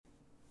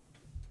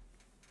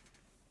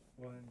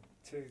One,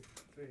 two,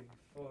 three,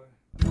 four.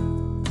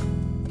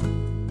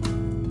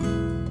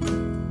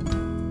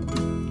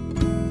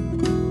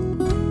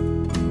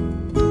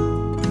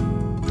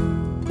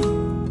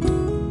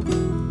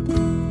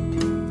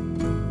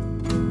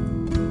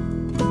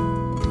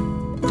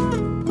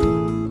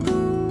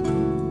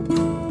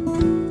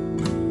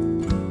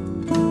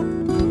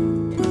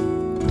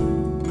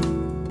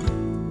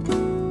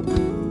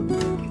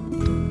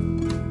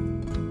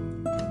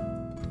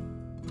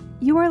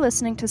 You are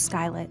listening to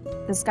Skylight,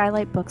 the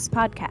Skylight Books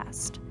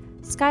podcast.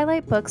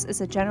 Skylight Books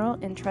is a general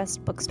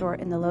interest bookstore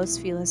in the Los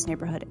Feliz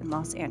neighborhood in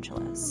Los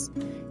Angeles.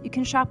 You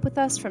can shop with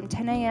us from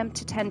 10 a.m.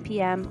 to 10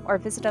 p.m. or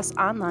visit us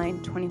online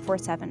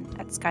 24/7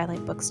 at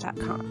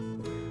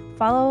skylightbooks.com.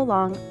 Follow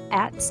along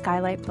at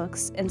Skylight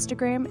Books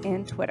Instagram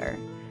and Twitter.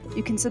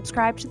 You can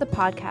subscribe to the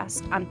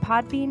podcast on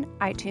Podbean,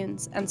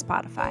 iTunes, and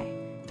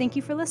Spotify. Thank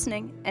you for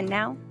listening, and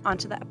now on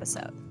to the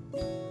episode.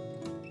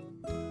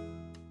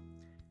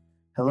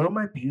 Hello,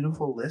 my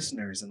beautiful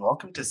listeners, and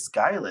welcome to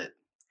Skylit.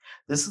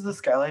 This is the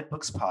Skylight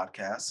Books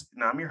podcast,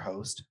 and I'm your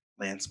host,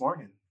 Lance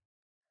Morgan.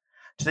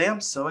 Today,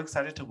 I'm so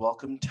excited to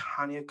welcome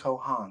Tanya Ko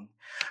Hong,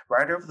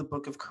 writer of the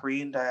book of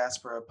Korean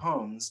diaspora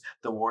poems,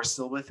 The War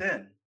Still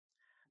Within.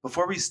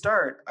 Before we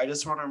start, I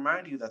just want to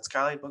remind you that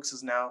Skylight Books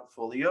is now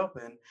fully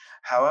open.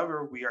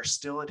 However, we are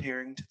still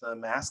adhering to the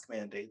mask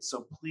mandate,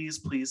 so please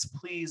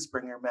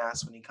bring your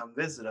mask when you come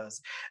visit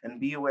us,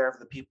 and be aware of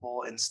the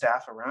people and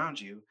staff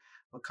around you.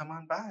 But come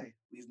on by,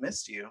 we've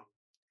missed you.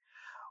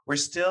 We're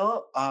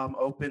still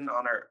open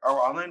on our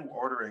online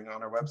ordering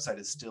on our website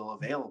is still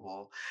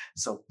available.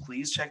 So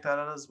please check that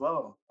out as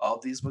well. All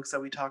of these books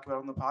that we talk about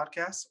on the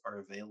podcast are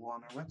available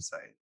on our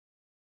website.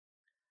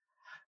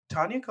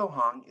 Tanya Ko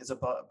Hong is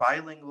a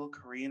bilingual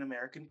Korean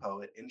American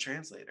poet and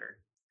translator.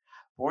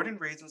 Born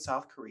and raised in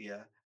South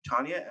Korea,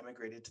 Tanya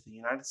emigrated to the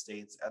United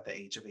States at the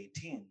age of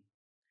 18.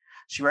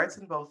 She writes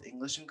in both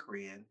English and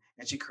Korean,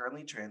 and she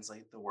currently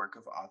translates the work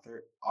of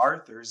author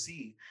Arthur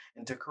Z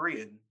into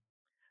Korean.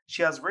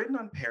 She has written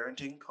on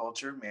parenting,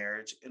 culture,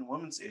 marriage, and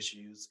women's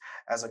issues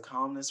as a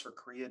columnist for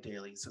Korea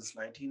Daily since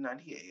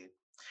 1998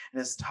 and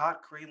has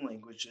taught Korean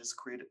languages,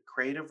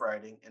 creative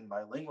writing, and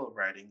bilingual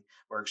writing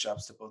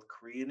workshops to both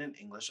Korean and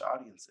English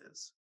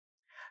audiences.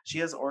 She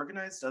has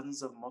organized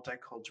dozens of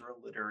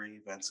multicultural literary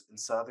events in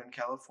Southern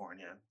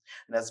California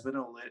and has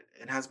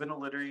been a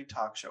literary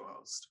talk show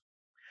host.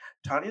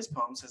 Tanya's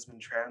poems has been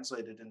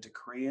translated into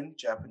Korean,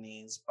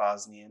 Japanese,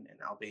 Bosnian,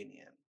 and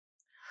Albanian.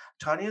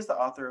 Tanya is the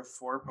author of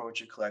 4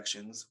 poetry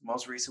collections,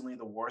 most recently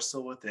The War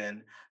Still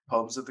Within,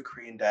 Poems of the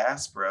Korean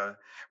Diaspora,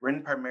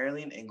 written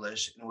primarily in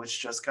English, and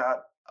which just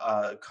got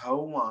a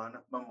Ko-Won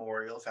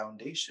Memorial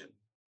Foundation.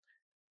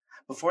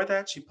 Before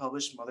that, she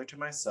published Mother to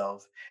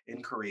Myself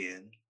in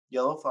Korean,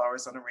 Yellow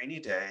Flowers on a Rainy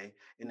Day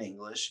in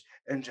English,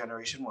 and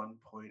Generation 1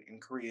 Point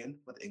in Korean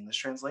with English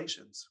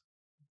translations.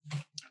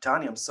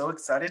 Tanya, I'm so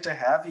excited to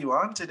have you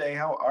on today.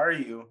 How are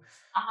you?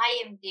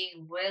 I am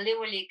doing really,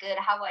 really good.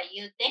 How about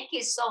you? Thank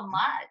you so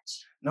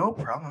much. No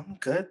problem. I'm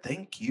good.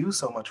 Thank you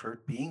so much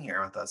for being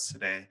here with us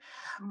today.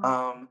 Mm,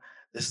 Um,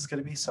 this is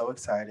going to be so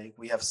exciting.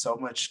 We have so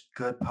much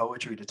good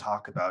poetry to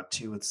talk about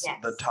too. It's the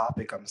yes.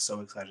 topic I'm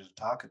so excited to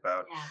talk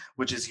about, Yeah.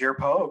 which is your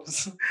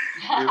poems, your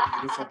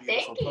beautiful, beautiful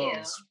Thank you.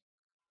 poems.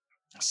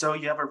 So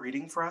you have a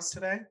reading for us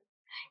today?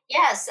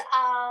 Yes.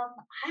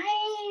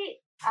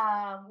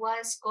 I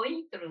was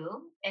going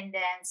through, and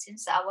then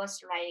since I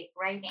was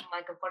writing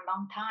like for a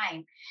long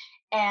time,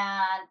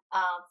 and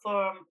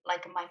for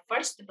like my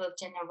first book,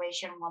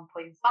 Generation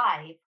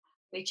 1.5,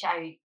 which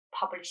I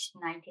published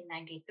in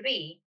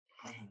 1993.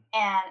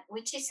 And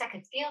which is like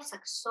it feels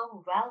like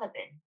so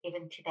relevant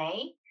even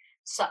today.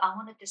 So I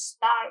wanted to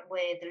start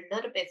with a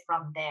little bit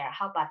from there.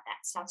 How about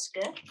that? Sounds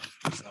good.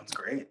 Sounds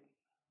great.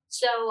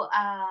 So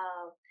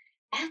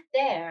at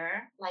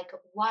there, like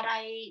what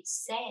I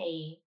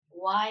say,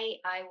 why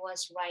I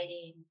was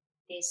writing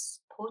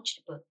this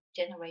poetry book,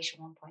 Generation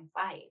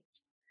 1.5.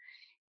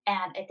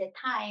 And at the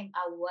time,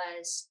 I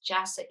was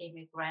just an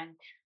immigrant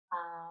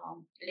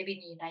living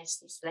in the United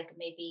States, like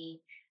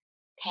maybe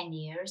 10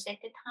 years at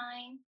the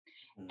time.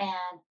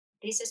 And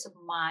this is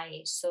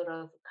my sort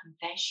of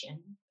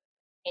confession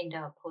in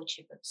the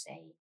poetry book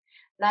say,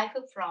 life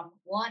from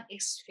one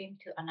extreme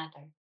to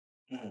another.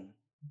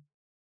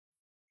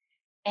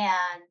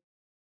 And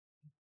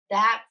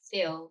that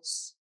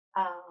feels,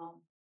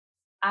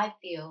 I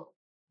feel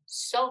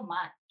so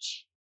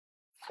much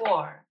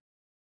for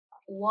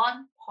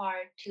one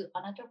part to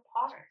another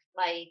part.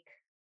 Like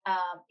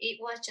it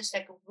was just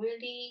like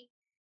really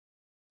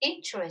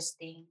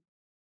interesting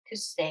to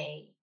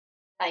say,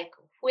 like,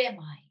 who am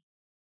I?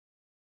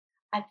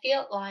 I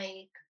feel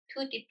like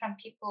two different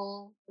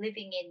people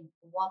living in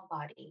one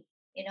body,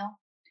 you know?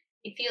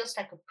 It feels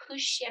like a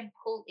push and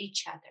pull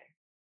each other.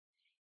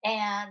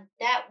 And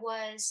that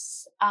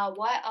was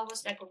why I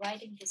was like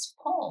writing this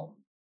poem,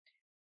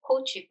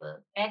 poetry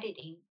book,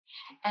 editing.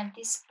 And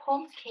this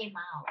poem came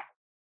out,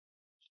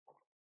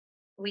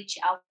 which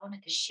I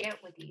wanted to share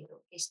with you,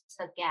 is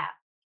The Gap.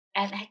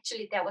 And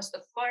actually, that was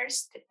the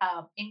first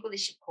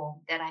English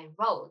poem that I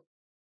wrote.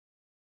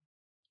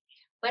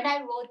 when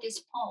I wrote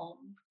this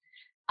poem,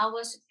 I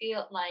was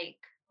feel like,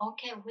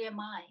 okay, who am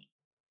I?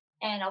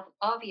 And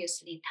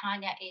obviously,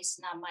 Tanya is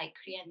not my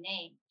Korean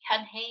name.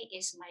 Hyunhei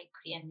is my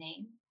Korean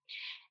name.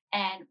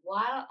 And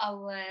while I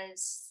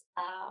was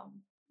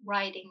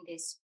writing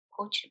this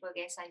poetry book,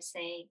 as I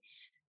say,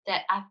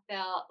 that I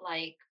felt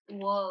like,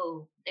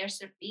 whoa,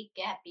 there's a big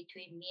gap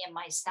between me and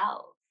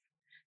myself.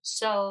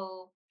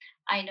 So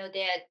I know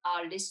that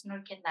our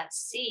listener cannot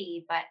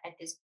see, but at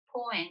this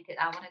point,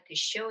 I wanted to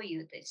show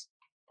you this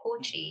Mhm.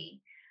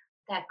 poetry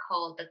that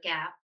called The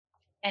Gap.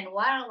 And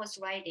while I was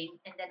writing,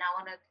 and then I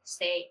wanted to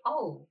say,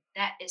 oh,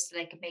 that is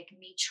like making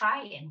me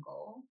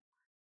triangle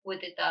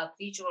with it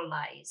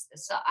visualized.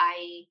 So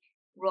I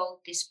wrote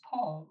this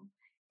poem,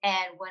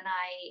 and when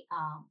I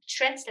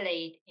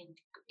translate in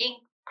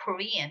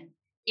Korean,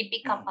 it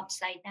become Mhm.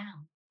 upside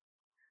down.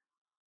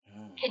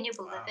 Mm. Can you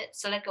believe Wow. it?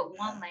 So like a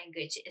one Yeah.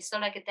 language. So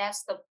like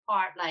that's the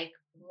part like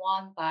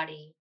one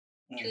body,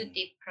 two Mm.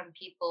 different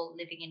people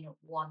living in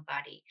one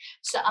body.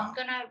 So I'm Wow.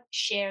 gonna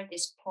share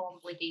this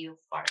poem with you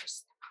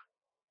first.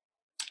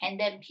 And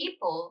then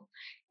people,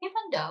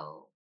 even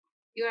though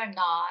you're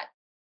not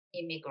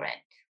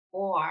immigrant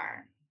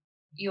or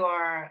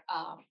you're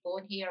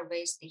born here,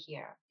 raised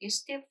here, you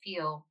still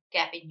feel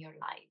gap in your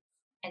life.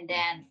 And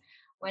then Mhm.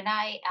 when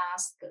I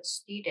ask the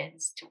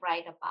students to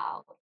write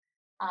about,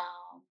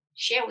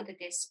 share with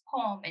this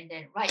poem and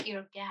then write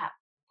your gap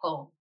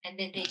poem, and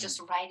then they just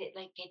Mhm. write it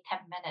like in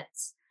 10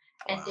 minutes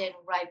and Wow. then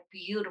write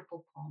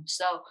beautiful poems.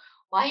 So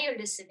while you're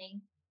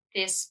listening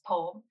this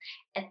poem,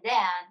 and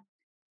then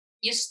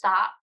you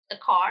stop the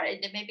car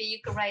and then maybe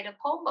you could write a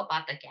poem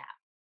about the gap.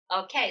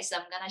 Okay, so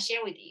I'm gonna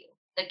share with you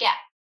the gap.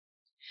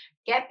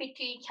 Gap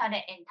between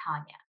Hyuna and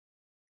Tanya.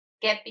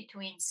 Gap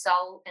between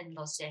Seoul and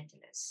Los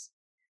Angeles.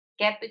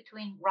 Gap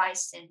between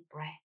rice and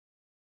bread.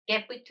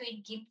 Gap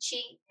between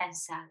kimchi and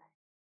salad.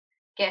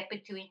 Gap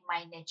between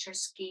my natural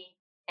skin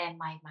and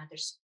my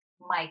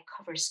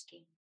cover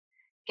skin.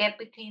 Gap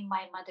between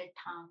my mother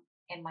tongue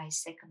and my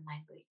second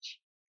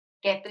language.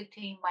 Gap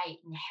between my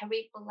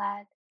inherited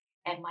blood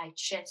and my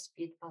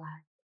transmitted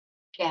blood.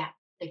 Gap,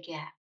 the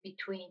gap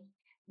between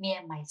me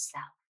and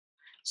myself.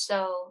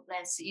 So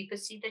let's you could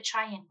see the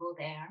triangle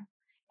there.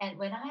 And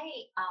when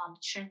I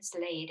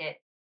translate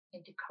it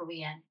into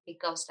Korean, it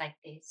goes like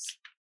this.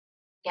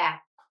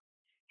 gap.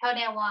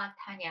 현애와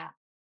타냐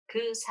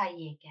그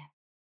사이의 갭.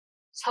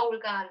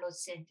 서울과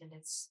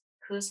로스앤젤레스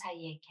그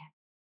사이의 갭.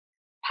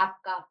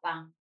 밥과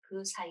빵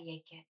그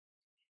사이의 갭.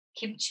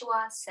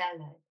 김치와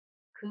샐러드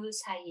그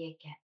사이의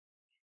갭.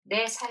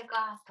 내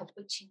살과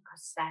덧붙인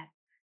겉살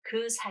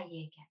그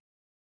사이의 갭.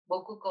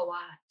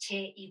 모국어와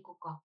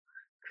제2국어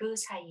그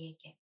사이의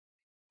갭.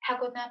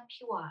 타고난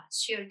피와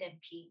수혈된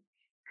피,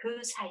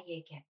 그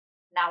사이의 갭,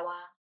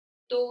 나와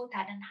또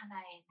다른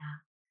하나의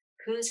나,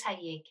 그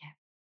사이의 갭,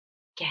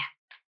 gap.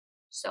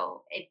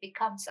 So it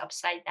becomes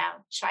upside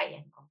down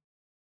triangle.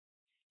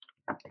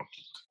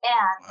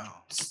 And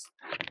Wow.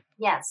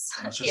 yes,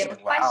 I was just you have a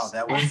saying, wow, question.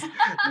 that was,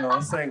 no, I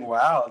was saying,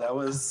 wow, that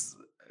was,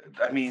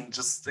 I mean,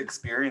 just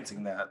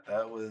experiencing that,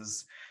 that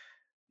was,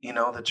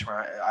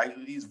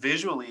 the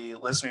visually,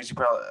 listeners,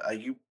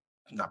 you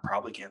not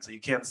probably can't, so you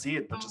can't see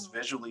it, but just Mm,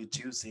 visually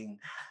too, seeing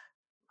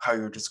how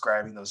you're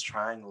describing those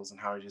triangles and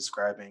how you're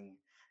describing,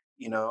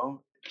 you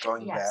know,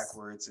 going yes.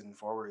 backwards and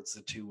forwards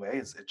the two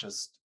ways.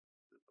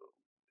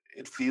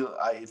 It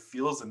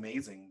feels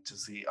amazing to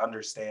see,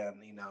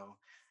 understand,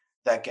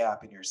 that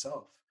gap in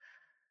yourself.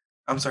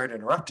 I'm sorry to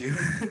interrupt you.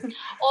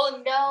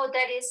 Oh no,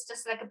 that is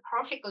just like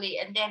perfectly.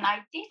 And then I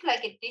think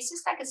like this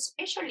is like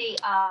especially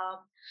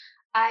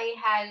I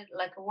had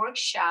like a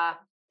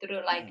workshop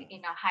through like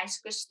Mhm, high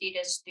school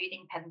students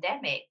during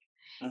pandemic,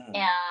 mhm,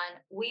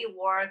 and we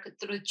work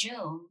through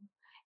Zoom.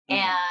 mhm,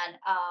 And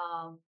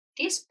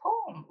this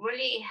poem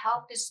really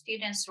helped the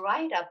students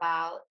write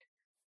about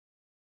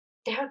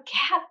their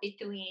gap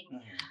between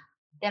mhm,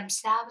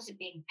 themselves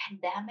being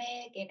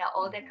pandemic,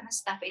 all that kind mhm, of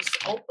stuff is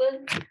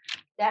open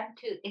them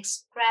to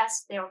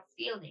express their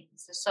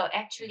feelings. So mhm.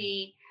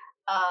 actually,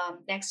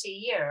 next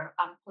year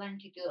I'm planning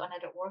to do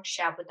another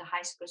workshop with the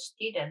high school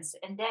students,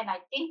 and then I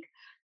think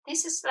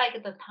this is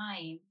like the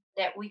time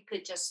that we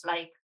could just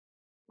like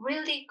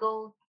really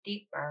go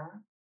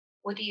deeper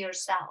with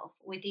yourself,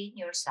 within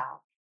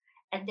yourself,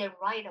 and then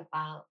write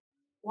about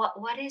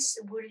what is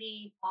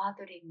really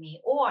bothering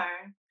me or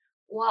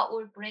what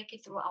will break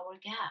it through our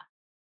gap.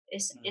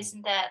 Mhm.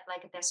 Isn't that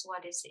like that's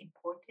what is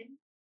important,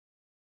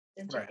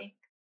 don't you Right. think?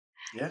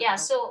 Yeah. Yeah, No.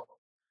 so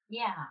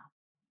yeah.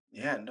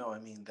 Yeah. No. I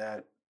mean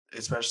that,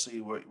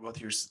 especially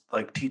with your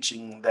like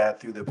teaching that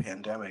through the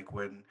pandemic,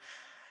 when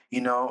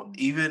Mm,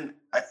 even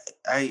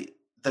I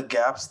the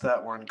gaps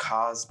that weren't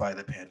caused by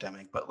the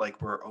pandemic, but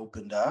like were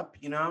opened up.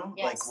 Like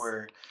yes.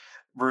 were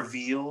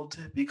revealed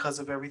because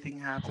of everything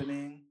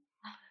happening.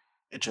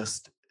 It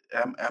just.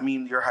 I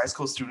mean, your high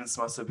school students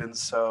must have been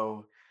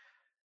so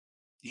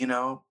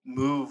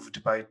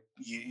moved by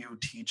you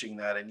teaching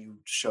that and you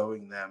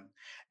showing them.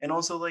 And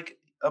also, like,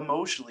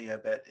 emotionally, I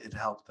bet it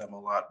helped them a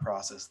lot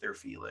process their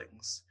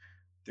feelings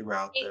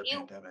throughout it, the it,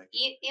 pandemic.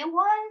 it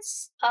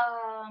was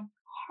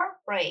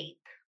heartbreak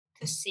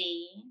to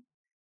see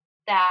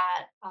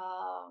that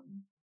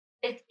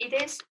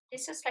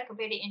this is like a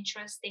very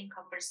interesting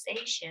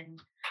conversation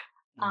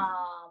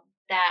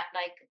that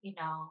like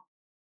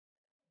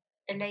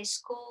LA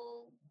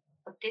school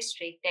or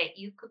district that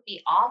you could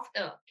be off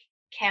the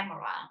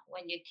camera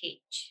when you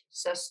teach.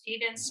 So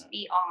students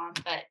be on,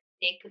 but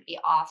they could be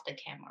off the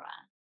camera.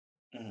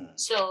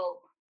 So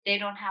they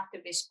don't have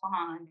to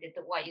respond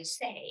to what you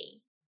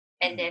say.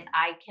 And then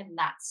I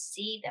cannot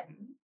see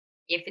them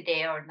if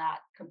they are not,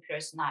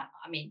 computer's not,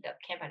 the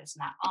camera is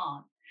not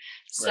on.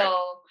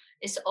 So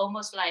it's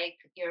almost like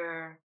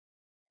you're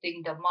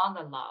doing the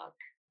monologue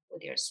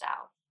with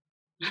yourself.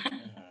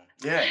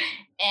 Yeah.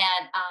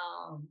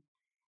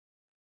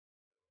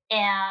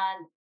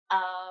 And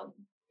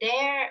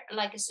there,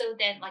 like, so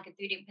then, like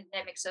during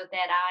pandemic, so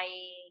that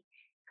I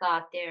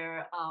got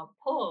their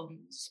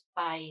poems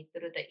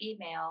through the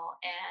email,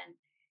 and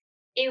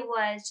it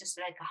was just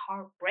like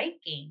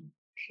heartbreaking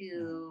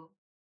to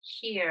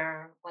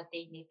hear what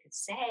they need to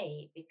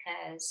say,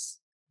 because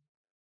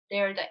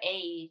they're the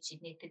age you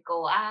need to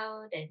go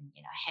out and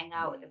hang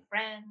out with the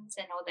friends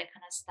and all that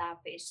kind of stuff.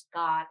 Is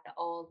got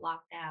all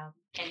locked down,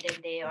 and then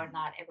they are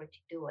not able to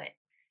do it.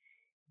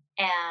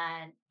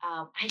 And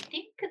I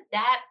think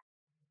that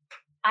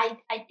I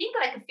think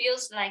like it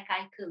feels like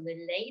I could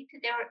relate to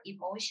their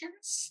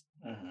emotions,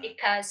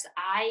 because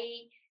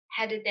I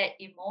had that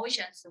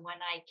emotions when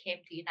I came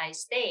to United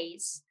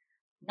States,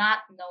 not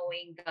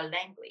knowing the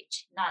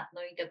language, not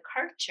knowing the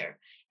culture,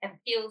 and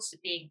feels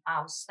being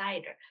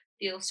outsider,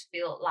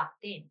 feel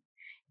locked in.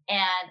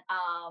 And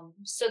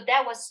so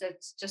that was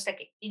just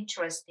like an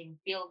interesting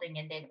building,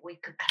 and then we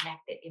could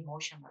connect it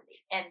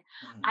emotionally. And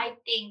I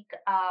think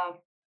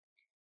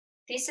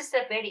this is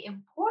a very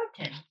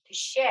important to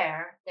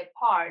share the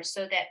part,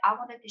 so that I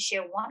wanted to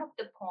share one of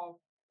the poems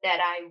that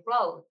I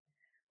wrote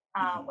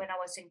when I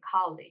was in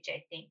college,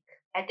 I think,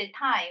 at the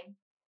time,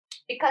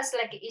 because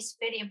like it's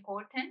very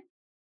important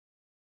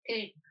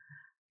to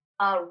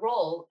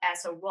role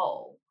as a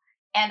role.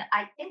 And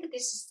I think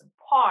this is the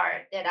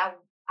part that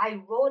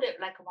I wrote it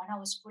like when I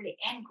was really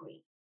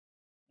angry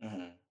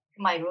to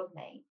my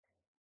roommate.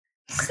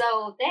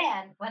 So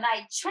then when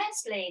I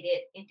translate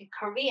it into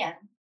Korean,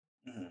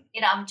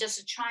 I'm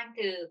just trying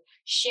to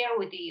share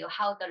with you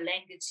how the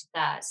language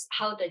does,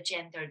 how the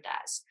gender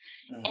does.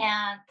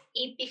 And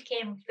it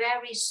became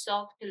very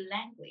soft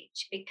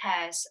language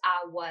because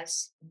I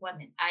was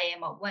woman. I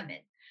am a woman.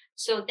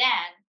 So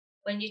then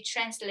when you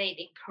translate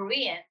in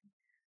Korean,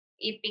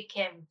 it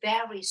became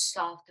very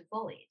soft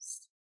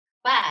voice.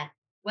 But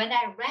when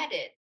I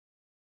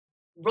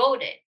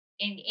wrote it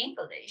in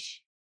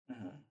English,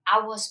 I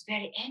was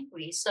very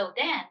angry. So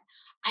then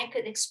I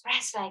could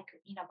express my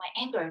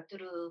anger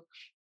through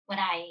when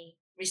I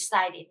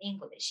recite in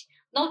English.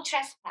 No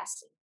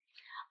trespassing.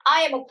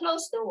 I am a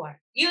closed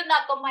door. You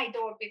knock on my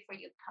door before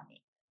you come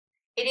in.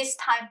 It is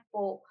time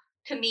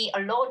to me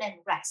alone and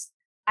rest.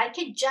 I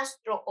can just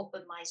throw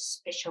open my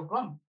special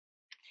room.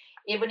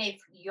 Even if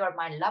you're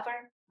my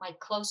lover, my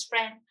close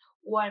friend,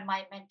 or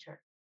my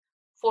mentor.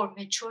 For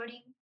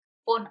maturing,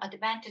 for an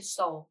advanced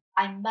soul,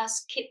 I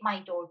must keep my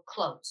door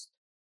closed.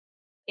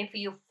 If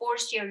you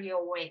force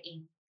your way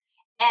in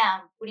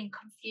and bring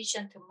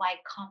confusion to my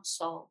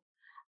console,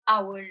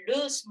 I will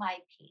lose my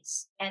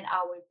peace and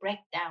I will break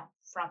down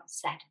from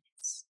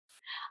sadness.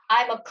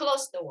 I'm a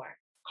closed door,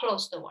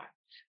 closed door.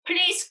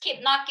 Please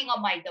keep knocking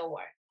on my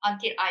door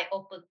until I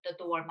open the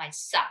door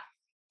myself.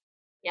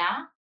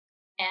 Yeah?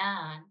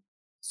 And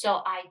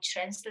so I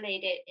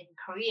translated in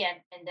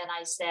Korean, and then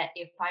I said,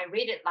 if I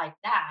read it like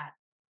that,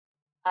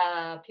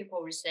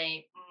 people will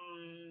say,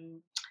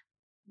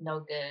 no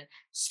good.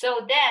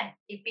 So then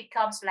it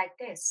becomes like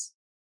this.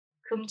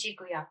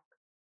 금지구역.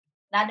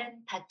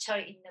 나는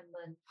닫혀있는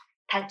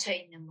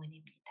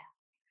문입니다.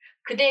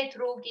 그대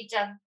들어오기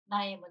전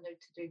나의 문을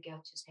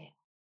두들겨 주세요.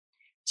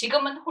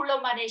 지금은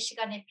홀로만의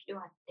시간이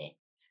필요한 때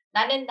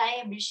나는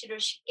나의 물실을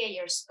쉽게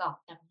열 수가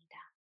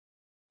없답니다.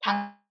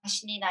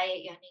 당신이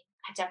나의 연인,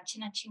 가장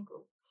친한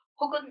친구,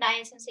 혹은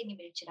나의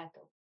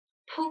선생님일지라도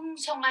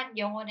풍성한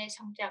영혼의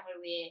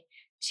성장을 위해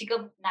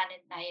지금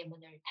나는 나의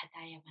문을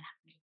닫아야만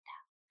합니다.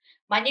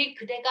 만일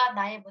그대가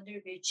나의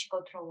문을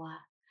밀치고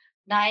들어와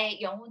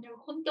나의 영혼을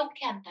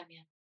혼돈케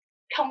한다면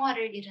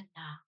평화를 잃은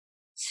나,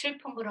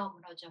 슬픔으로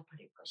무너져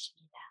버릴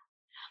것입니다.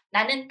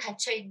 나는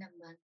닫혀있는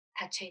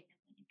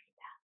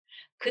문입니다.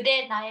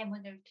 그대 나의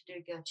문을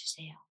두들겨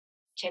주세요.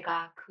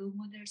 제가 그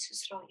문을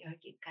스스로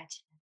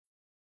열기까지는.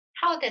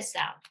 How does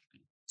that sound?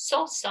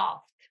 So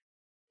soft,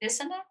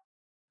 isn't it?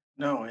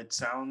 No, it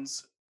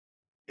sounds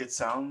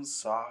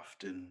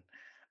soft and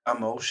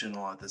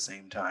emotional at the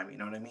same time. You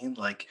know what I mean?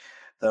 Like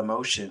the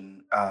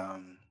emotion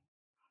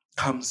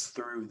comes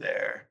through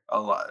there a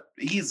lot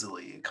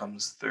easily. It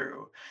comes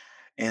through,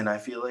 and I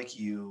feel like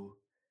you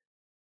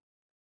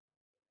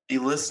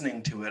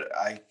listening to it,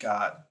 I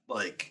got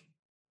like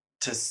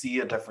to see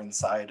a different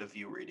side of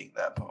you reading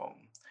that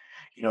poem.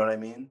 You know what I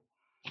mean?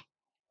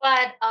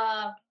 But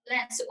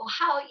Lance,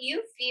 how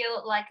you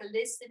feel like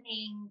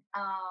listening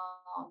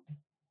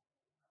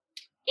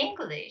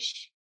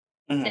English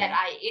that Mhm.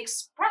 I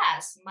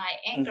express my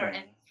anger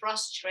and Mhm.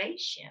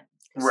 frustration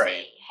to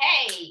Right. say,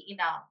 hey,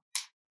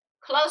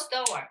 close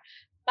door.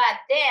 But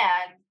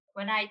then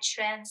when I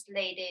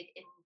translate it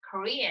in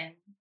Korean,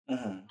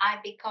 Mhm. I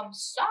become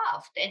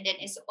soft, and then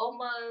it's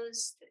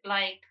almost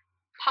like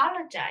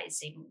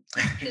apologizing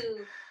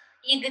to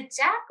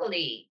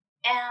exactly.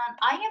 And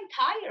I am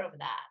tired of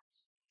that.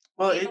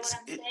 Well, Do you know what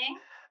I'm it saying?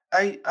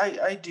 I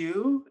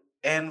do,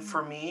 and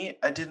for Mm. me,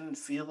 I didn't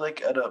feel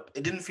like it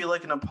didn't feel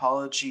like an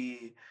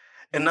apology,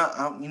 and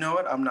not you know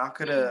what? I'm not Mm.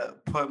 gonna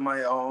put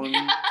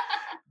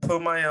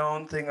my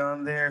own thing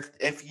on there.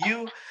 If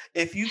you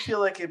feel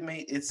like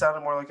it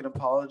sounded more like an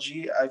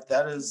apology,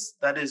 that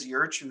is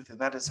your truth, and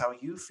that is how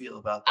you feel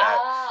about that.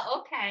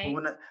 Ah, But okay.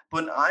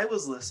 when I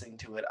was listening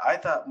to it, I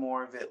thought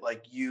more of it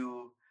like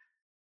you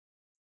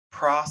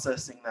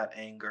processing that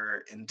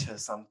anger into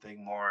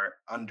something more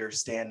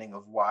understanding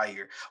of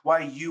why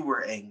you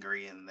were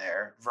angry in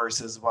there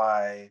versus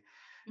why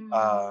Mm.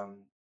 um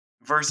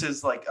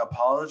versus like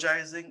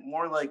apologizing,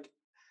 more like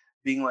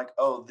being like,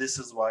 oh, this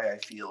is why I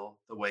feel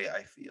the way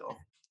I feel.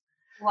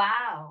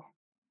 Wow.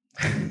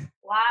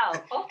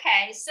 Wow.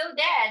 Okay. So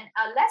then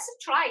let's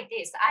try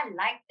this. I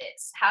like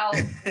this, how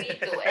we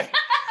do it.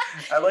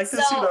 I like So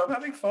this, I'm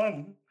having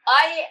fun.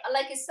 I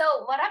like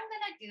so what I'm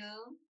gonna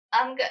do.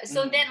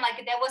 So then Mhm,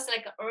 like there was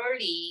like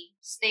early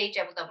stage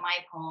of my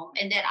poem,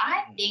 and then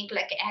I mhm, think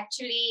like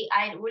actually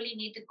I really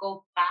need to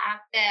go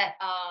back that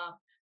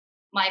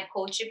my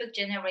poetry book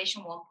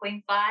generation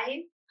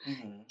 1.5,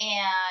 mhm,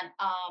 and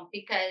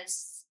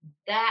because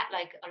that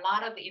like a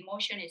lot of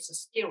emotion is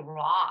still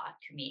raw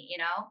to me.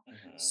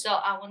 mhm, So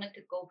I wanted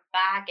to go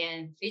back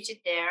and visit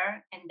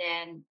there and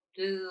then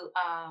do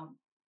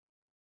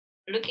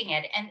looking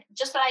at it. And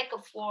just like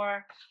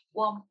for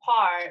one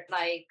part,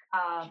 like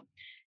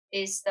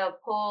is the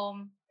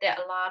poem that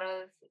a lot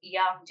of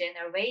young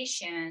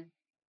generation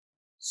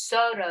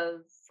sort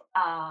of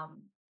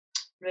um,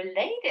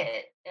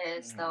 related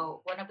is mhm, the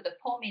one of the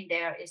poem in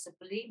there is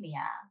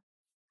bulimia.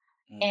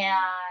 mhm,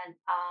 And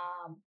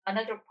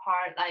another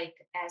part, like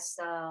as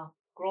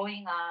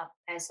growing up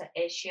as an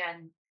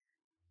Asian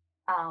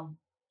um,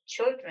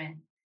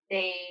 children,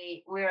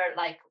 they were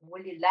like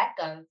really lack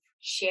of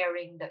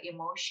sharing the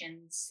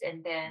emotions,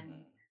 and then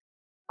mhm,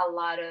 a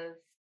lot of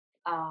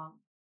um,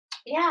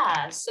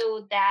 yeah.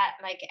 So that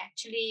like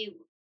actually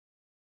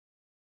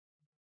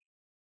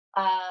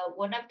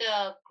one of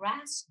the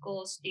grad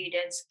school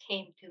students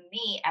came to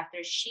me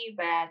after she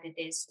read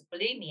this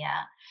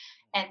bulimia,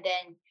 and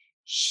then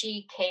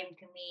she came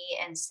to me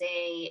and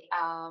say,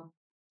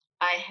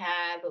 I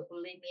have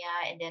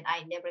bulimia, and then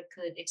I never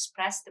could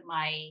express to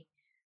my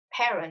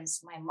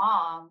parents, my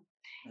mom.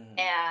 mhm.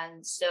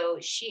 And so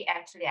she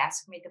actually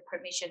asked me the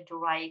permission to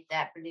write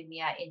that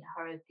bulimia in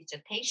her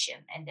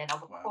dissertation. And then,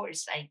 of Wow.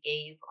 course, I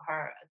gave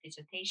her a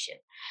dissertation.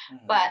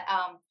 Mhm, But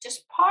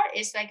just part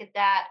is like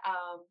that.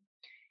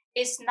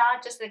 It's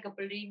not just like a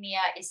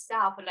bulimia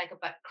itself, but like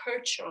about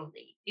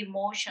culturally,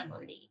 mhm,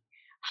 emotionally,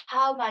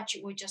 how much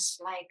we just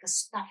like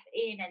stuff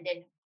in, and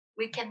then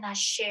we cannot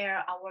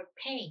share our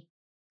pain,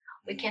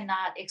 we mhm,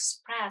 cannot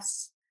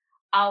express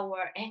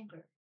our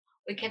anger,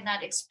 we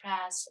cannot mhm,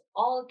 express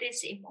all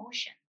these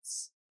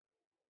emotions,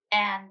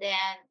 and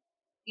then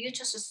you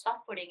just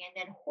suffering, and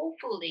then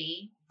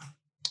hopefully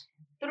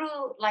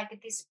through like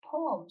these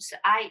poems,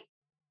 I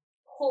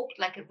hope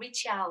like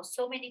reach out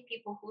so many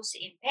people who's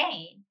in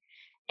pain,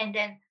 and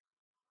then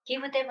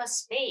give them a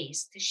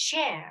space to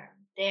share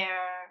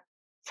their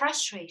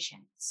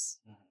frustrations,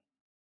 mhm,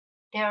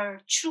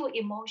 their true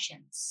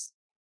emotions,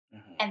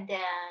 mhm. and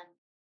then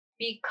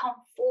we come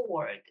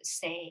forward,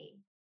 say,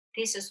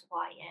 this is who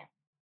I am.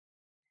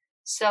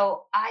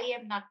 So I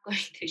am not going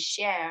to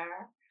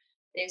share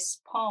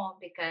this poem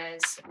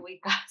because we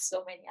got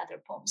so many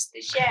other poems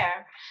to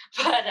share.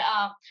 But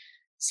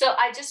so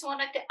I think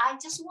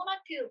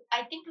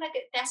like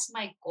that's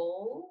my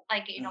goal,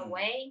 like in a Mhm,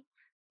 way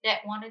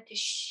that wanted to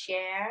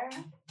share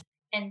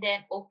and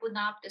then open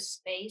up the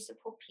space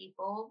for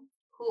people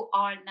who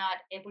are not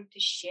able to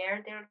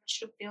share their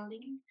true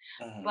feeling,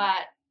 mhm,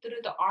 but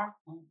through the art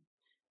form,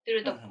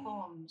 through the mhm.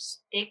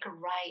 poems, they could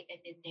write and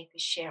then they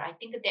could share. I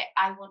think that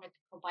I wanted to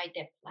provide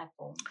that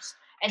platforms,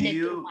 and Do then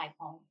through you my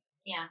poem,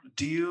 yeah.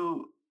 do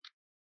you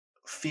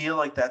feel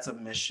like that's a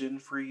mission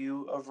for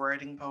you of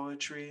writing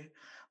poetry?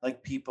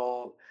 Like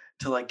people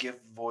to like give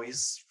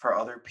voice for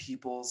other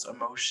people's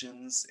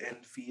emotions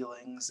and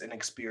feelings and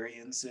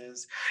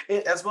experiences,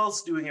 as well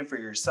as doing it for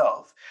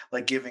yourself,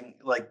 like giving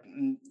like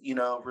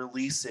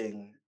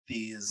releasing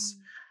these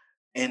Mm.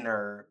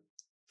 inner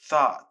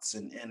thoughts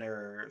and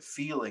inner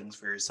feelings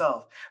for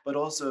yourself, but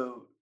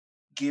also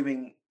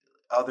giving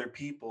other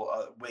people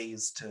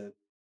ways to,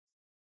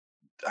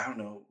 I don't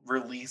know,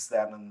 release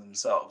that in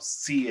themselves,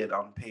 see it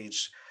on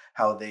page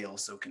how they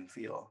also can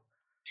feel.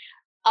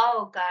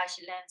 Oh gosh,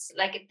 Lance,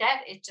 like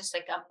that is just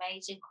like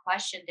amazing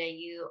question that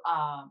you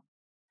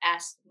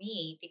asked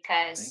me Oh,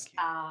 because thank you.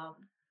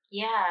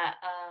 yeah,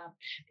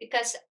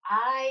 because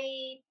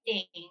I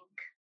think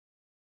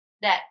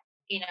that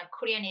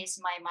Korean is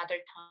my mother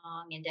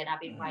tongue, and then I've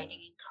been writing Hmm.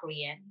 in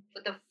Korean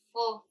for the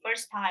for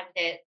first time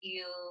that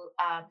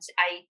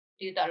I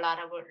do a lot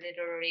of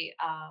literary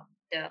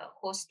the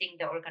hosting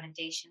the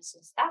organizations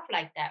and stuff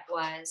like that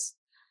was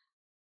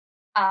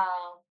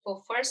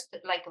for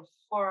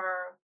for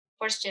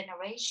first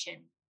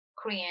generation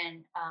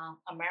Korean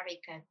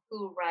American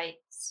who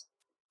writes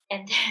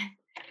and then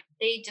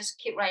they just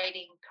keep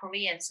writing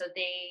Korean so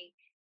they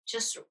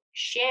just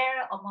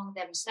share among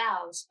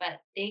themselves but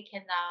they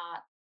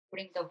cannot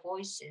bring the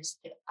voices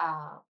to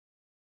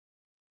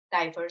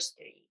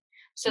diversity.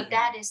 So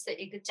that is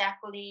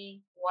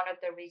exactly one of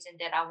the reasons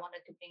that I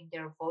wanted to bring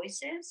their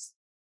voices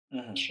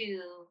Mm-hmm.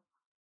 to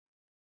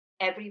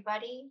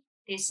everybody.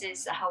 This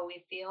is how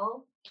we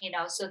feel,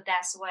 So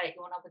that's why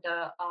one of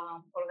the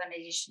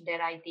organization that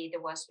I did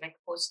was like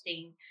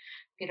posting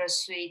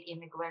bittersweet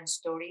immigrant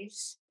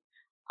stories,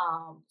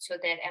 so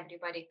that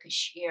everybody could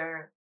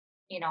share,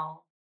 you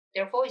know,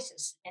 their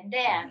voices. And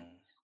then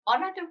Mm-hmm.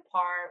 another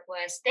part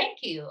was thank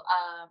you.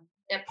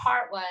 The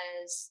part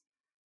was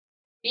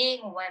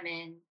being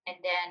women and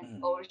then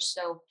Mm-hmm.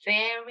 also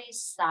very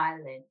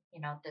silent,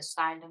 the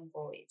silent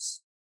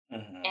voice.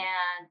 Mm-hmm.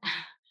 And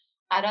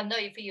I don't know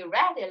if you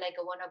read it, like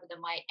one of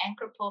my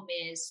anchor poem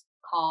is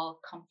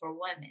called Come for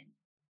Women.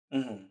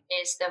 Mm-hmm.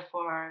 It's the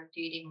for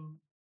during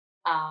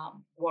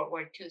World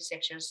War II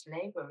sexual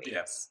slavery.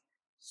 Yes.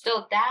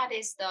 So that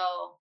is the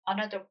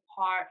another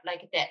part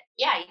like that.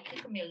 Yeah, it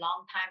took me a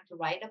long time to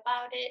write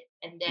about it.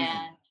 And Mm-hmm.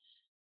 then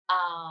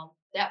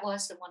that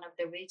was one of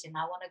the reason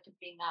I wanted to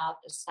bring out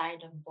the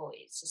silent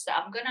voice. So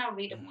I'm gonna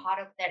read a Mm-hmm. part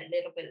of that a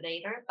little bit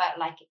later, but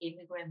like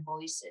immigrant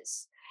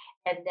voices.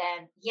 And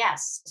then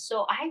yes,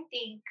 so I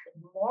think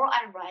more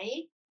I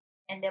write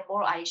and the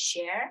more I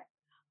share,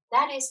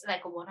 that is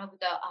like one of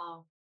the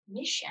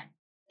mission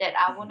that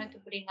I wanted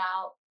Mm-hmm. to bring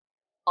out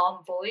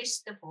on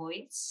voice the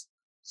voice,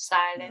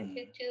 silent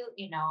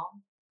Mm-hmm. to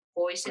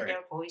voice Right.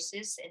 their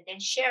voices and then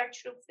share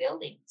true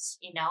feelings.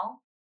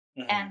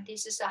 Mm-hmm. And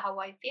this is how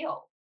I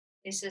feel.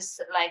 This is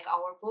like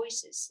our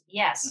voices.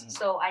 Yes. Mm-hmm.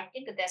 So I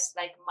think that's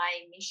like my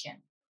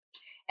mission.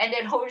 And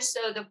then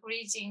also the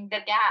bridging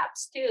the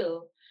gaps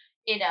too,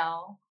 you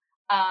know.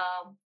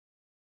 Um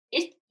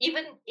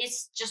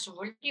it's just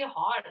really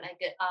hard,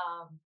 like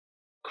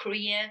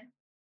Korean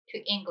to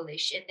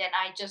English. And then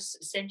I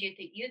just send you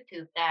to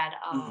YouTube that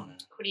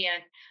Mm-hmm.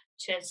 Korean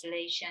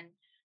translation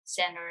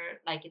center,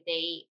 like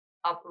they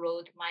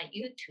upload my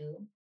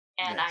YouTube,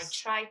 and I Yes.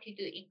 try to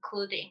do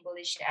include the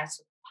English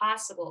as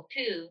possible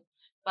too.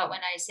 But when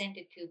I send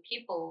it to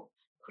people,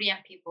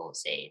 Korean people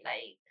say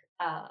like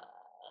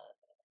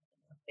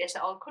it's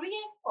all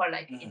Korean, or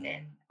like and Mm-hmm.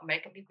 then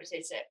American people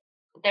say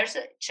there's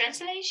a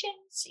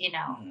translations.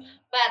 Mm-hmm.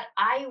 But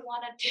I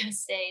wanted to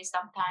say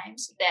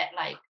sometimes that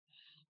like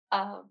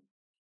um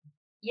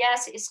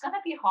yes, it's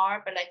gonna be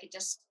hard, but like it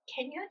just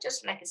can you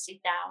just like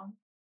sit down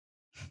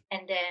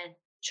and then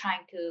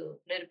trying to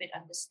little bit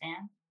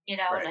understand,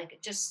 Right.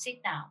 like just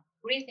sit down,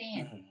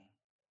 Mm-hmm.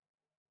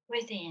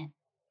 breathe in,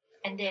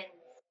 and then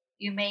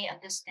you may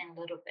understand a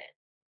little bit.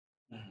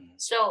 Mm-hmm.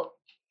 So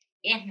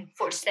in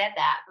for said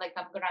that, like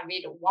I'm gonna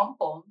read one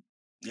poem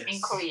in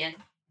Yes. Korean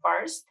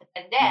first,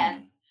 and then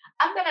Mm-hmm.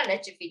 I'm gonna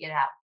let you figure it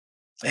out.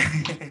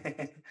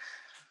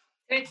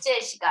 둘째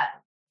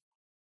시간,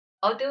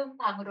 어두운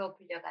방으로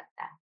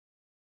불려갔다.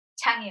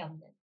 창이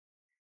없는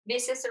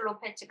미세스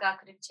로페츠가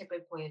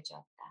그림책을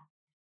보여주었다.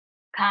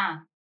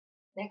 강,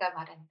 내가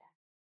말한다.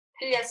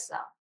 틀렸어.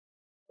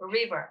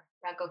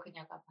 river라고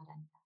그녀가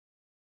말한다.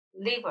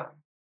 river,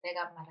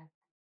 내가 말한다.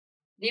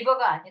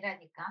 river가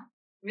아니라니까.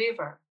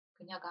 river,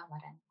 그녀가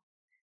말한다.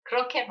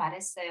 그렇게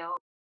말했어요.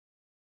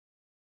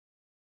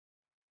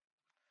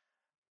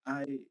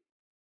 I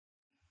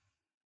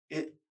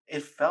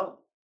it felt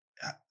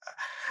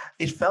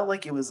it felt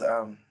like it was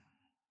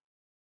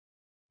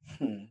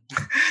hmm.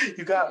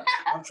 You got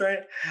I'm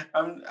trying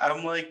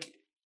I'm like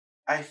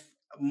I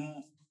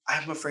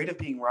I'm afraid of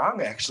being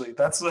wrong actually.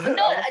 That's what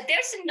No,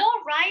 there's no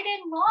right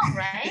and wrong,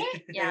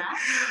 right? Yeah.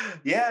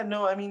 Yeah,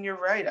 no, I mean you're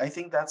right. I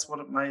think that's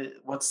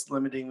what's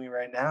limiting me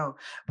right now.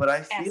 But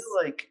Yes.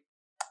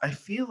 I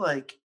feel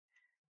like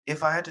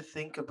if I had to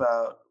think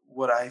about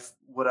what I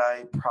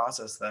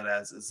process that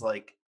as is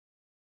like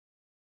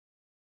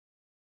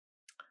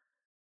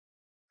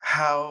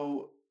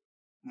how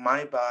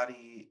my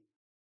body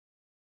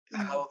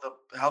Mm.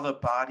 how the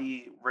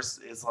body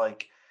is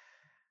like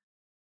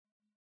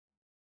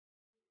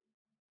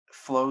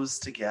flows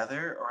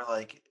together or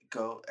like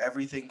go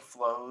everything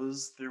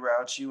flows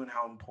throughout you and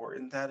how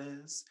important that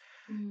is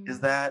Mm.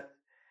 that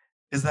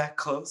is that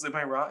close? Am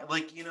I wrong?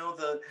 Like,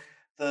 the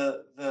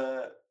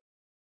the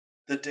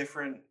the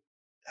different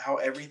how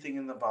everything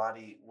in the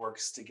body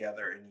works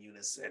together in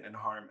unison and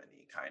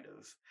harmony kind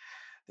of.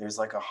 There's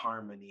like a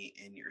harmony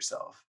in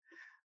yourself.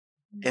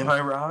 Am Mm. I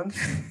wrong?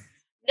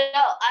 No,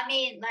 I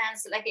mean,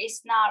 Lance, like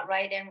it's not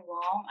right and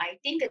wrong. I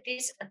think that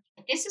this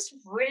is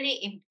really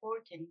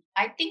important.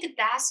 I think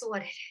that's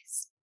what it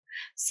is.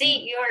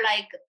 See, you're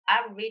like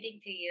I'm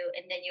reading to you,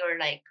 and then you're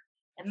like,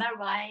 "Am I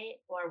right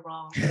or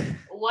wrong?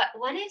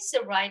 What is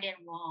the right and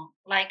wrong?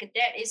 Like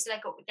that is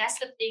like that's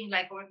the thing.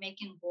 Like we're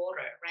making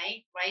border,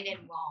 right? Right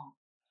and wrong.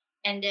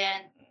 And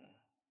then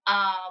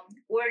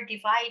we're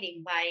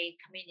dividing by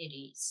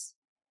communities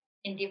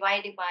and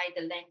divided by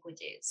the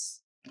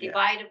languages, Yeah.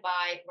 divided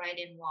by right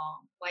and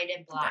wrong, white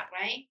and Yeah. black,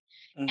 right?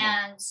 Mhm.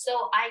 And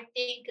so I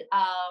think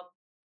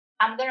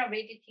I'm gonna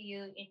read it to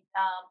you in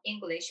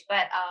English,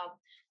 but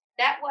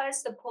that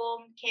was the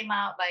poem came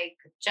out like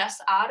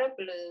just out of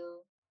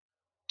blue.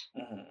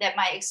 Mhm. That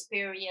my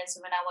experience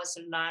when I was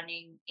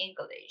learning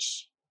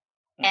English.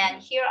 And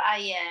Mhm. here I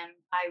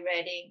am, I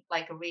reading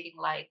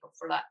like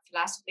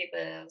philosophy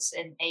books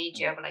in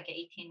age of like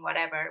 18,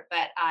 whatever.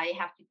 But I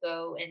have to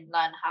go and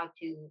learn how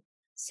to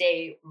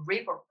say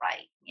river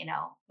right,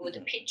 with the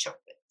Mhm. picture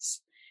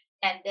books.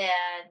 And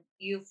then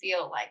you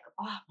feel like,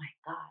 oh my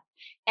God.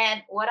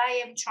 And what I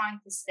am trying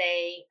to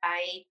say,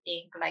 I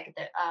think like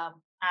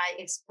I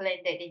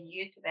explained it in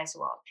YouTube as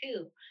well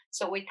too.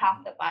 So we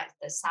talked Mhm. about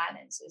the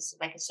silences.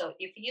 Like so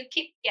if you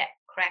keep get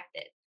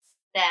corrected,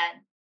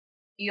 then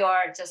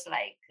you're just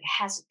like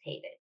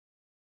hesitated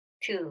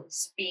to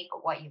speak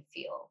what you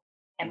feel.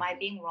 Am I Mhm.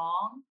 being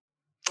wrong?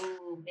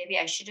 Oh, maybe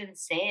I shouldn't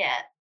say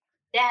it.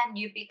 Then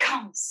you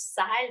become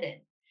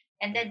silent.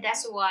 And then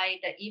that's Mhm. why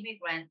the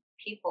immigrant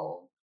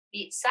people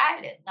be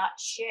silent, not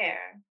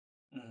share.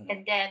 Mhm.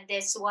 And then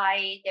that's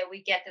why that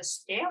we get the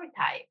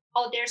stereotype.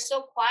 Oh, they're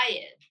so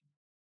quiet.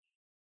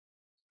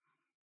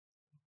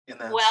 And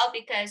that's Well,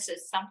 because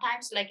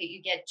sometimes like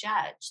you get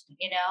judged.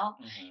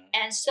 Mhm.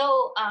 And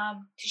so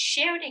to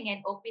sharing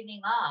and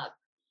opening up,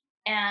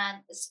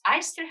 and I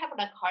still have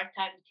like hard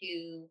time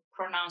to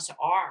pronounce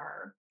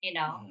R.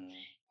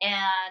 Mhm.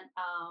 And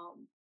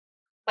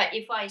but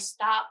if I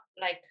stop,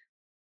 like,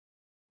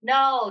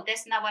 no,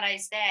 that's not what I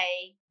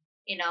say.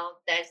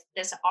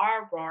 That's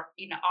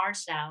R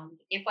sound.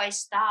 If I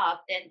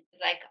stop, then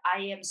like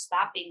I am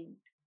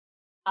stopping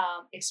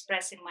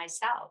expressing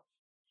myself.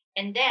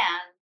 And then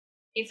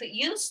if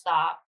you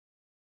stop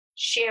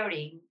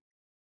sharing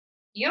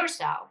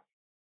yourself,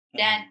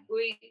 then Mhm.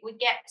 we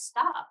get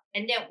stopped,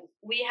 and then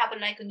we have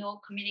like no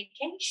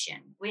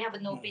communication, we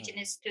have no Mhm.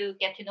 business to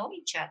get to know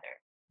each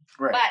other.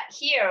 Right. But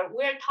here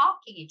we're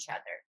talking each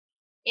other,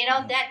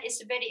 Mhm. that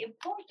is very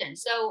important.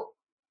 So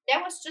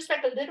that was just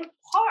like a little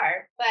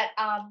part, but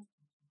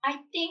I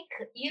think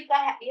you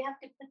have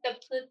to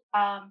put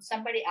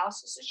somebody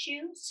else's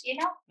shoes,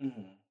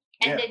 Mhm.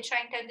 and Yeah. then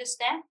trying to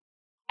understand.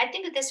 I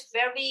think that's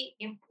very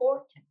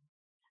important.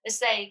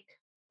 It's like,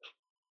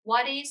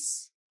 what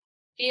is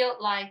feel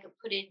like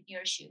put in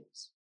your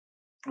shoes.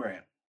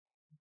 Right.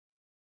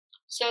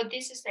 So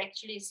this is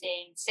actually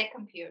saying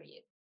second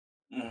period.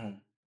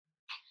 Mhm.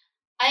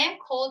 I am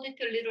called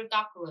into a little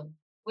dark room,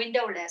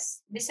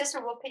 windowless. Mrs.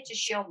 Rocket to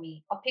show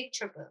me a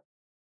picture book.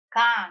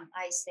 Come,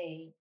 I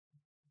say.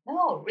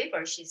 No,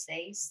 river, she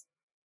says.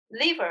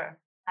 Liver,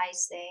 I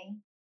say.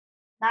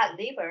 Not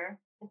liver,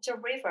 it's a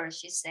river,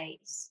 she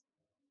says.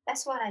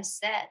 That's what I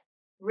said.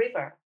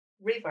 River,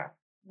 river,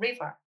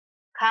 river.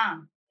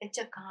 Come, it's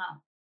a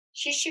calm.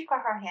 She shook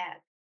her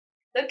head.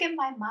 Look at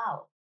my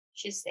mouth,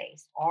 she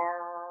says.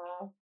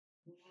 Or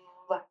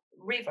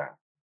river,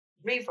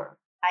 river,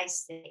 I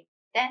say.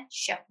 Then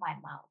shut my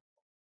mouth.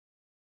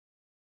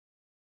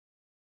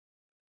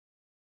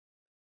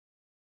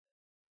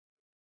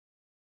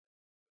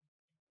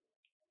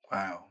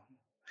 Wow.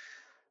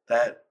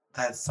 That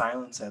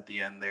silence at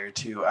the end there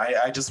too.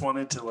 I just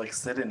wanted to like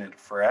sit in it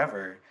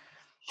forever.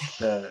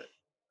 The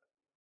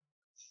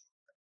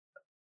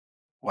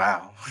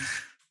wow.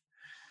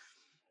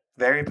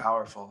 Very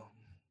powerful.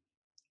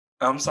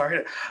 I'm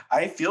sorry.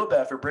 I feel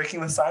bad for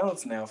breaking the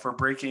silence now, for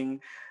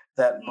breaking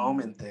that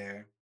moment Mm.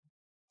 there.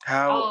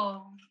 How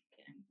Oh,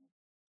 okay.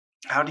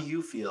 how do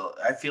you feel?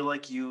 I feel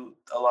like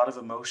a lot of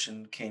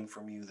emotion came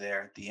from you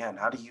there at the end.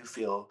 How do you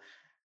feel?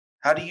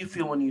 How do you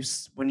feel when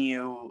when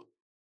you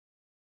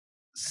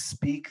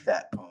speak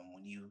that poem?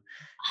 When you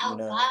Oh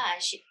know?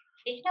 gosh.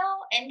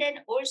 And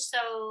then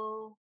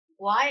also,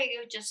 why are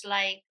you just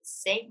like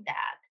saying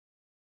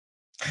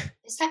that?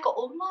 It's like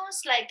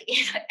almost like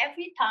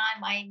every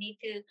time I need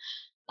to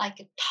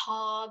like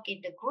talk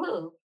in the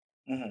group,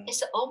 Mhm.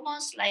 it's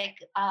almost like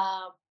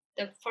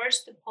the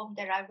first poem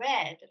that I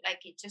read,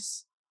 like it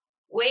just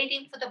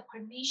waiting for the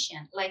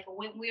permission. Like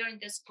when we're in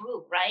this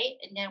group, right?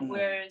 And then Mhm.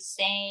 we're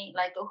saying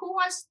like, who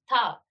wants to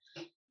talk?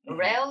 Mhm.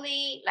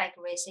 Rarely like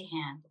raise a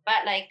hand,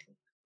 but like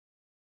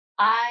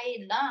I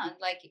learned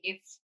like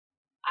if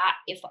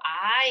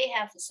I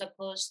have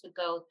supposed to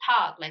go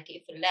talk, like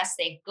if let's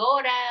say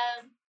go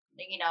down,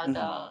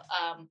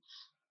 Mhm.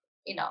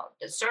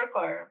 the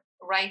circle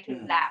right to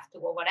Mhm. left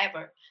or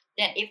whatever,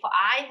 then if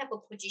I have a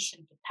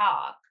position to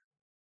talk,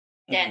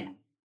 then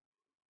Mhm.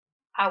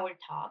 I will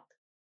talk.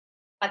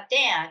 But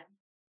then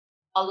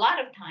a lot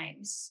of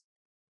times,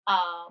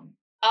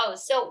 oh,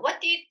 so what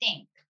do you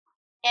think?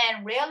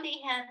 And rarely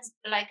hands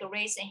like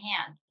raise a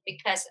hand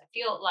because I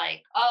feel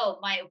like, oh,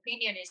 my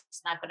opinion is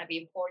not going to be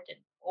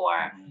important, or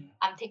Mhm.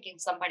 I'm taking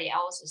somebody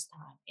else's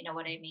time. You know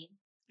what I mean?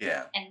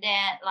 Yeah. And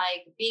then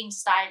like being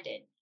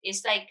silent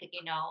is like,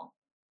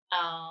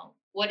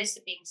 what is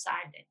being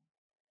silent?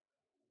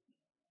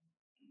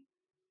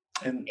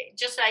 And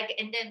Just like,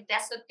 and then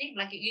that's the thing,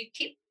 like you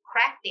keep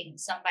correcting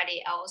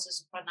somebody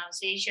else's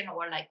pronunciation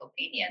or like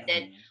opinion,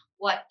 then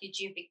what did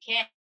you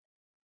become?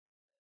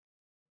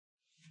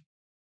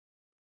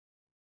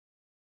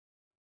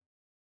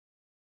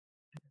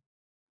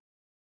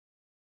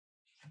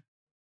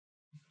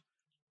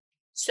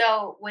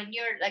 So when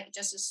you're like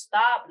just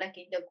stop like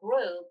in the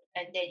group,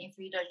 and then if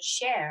you don't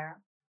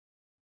share,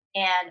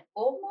 and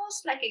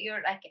almost like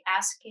you're like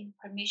asking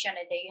permission,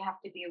 and then you have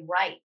to be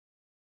right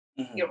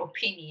your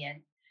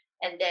opinion,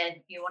 and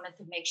then you wanted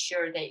to make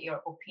sure that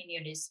your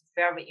opinion is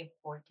very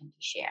important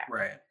to share.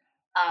 Right.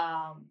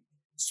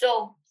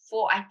 So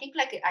for I think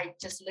like I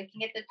just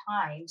looking at the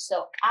time,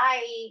 so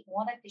I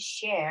wanted to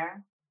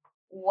share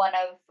one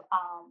of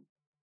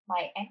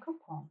my anchor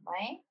poem,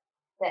 right?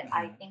 That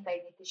I think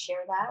I need to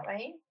share that,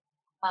 right?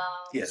 So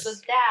Yes.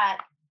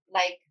 that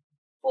like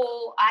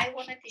for I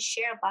wanted to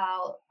share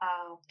about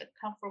the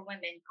comfort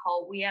women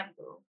called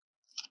Wiambu,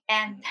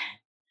 and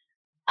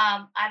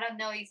I don't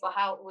know if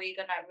how we're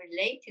gonna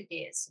relate to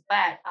this,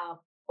 but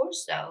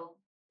also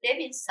they've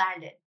been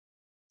silent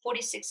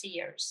 46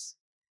 years.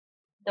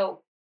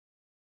 Though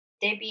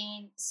they've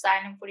been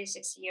silent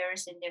 46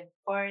 years, and the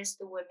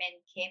first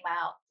women came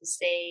out to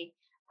say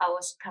I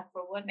was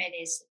comfort women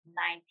is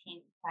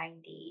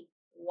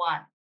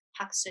 1991.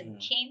 Haksun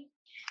Kim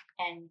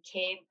and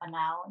came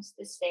announced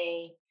to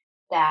say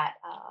that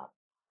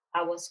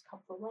I was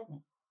comfort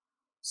women.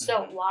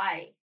 So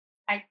why?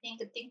 I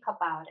think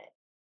about it.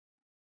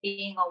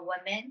 Being a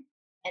woman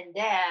and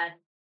then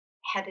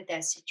had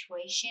that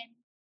situation,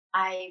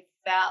 I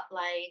felt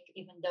like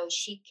even though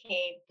she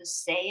came to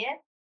say it,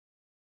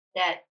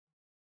 that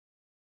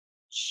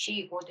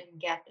she wouldn't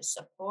get the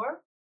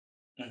support.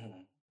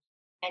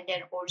 And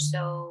then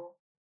also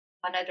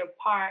another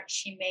part,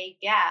 she may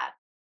get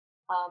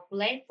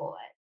blamed for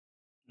it.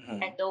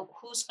 And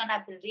who's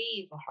gonna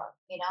believe her,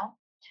 you know?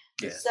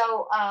 Yes.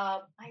 So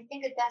I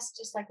think that's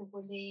just like a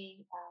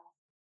really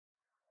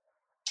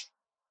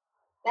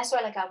that's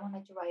why like I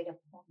wanted to write a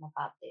poem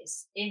about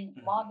this in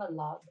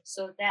monologue,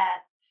 so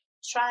that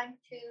trying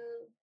to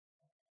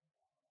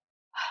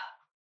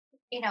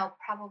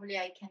probably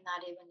I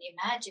cannot even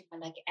imagine, but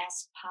like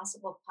as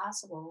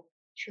possible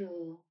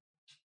to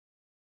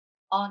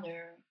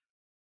honor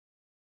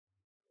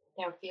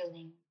their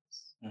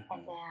feelings,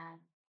 and then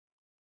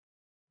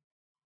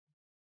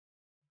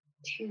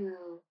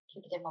to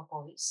give them a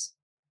voice.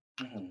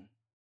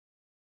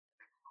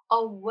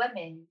 A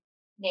woman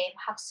named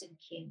Haksun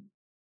Kim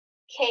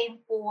came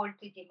forward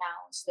to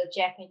denounce the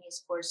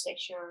Japanese for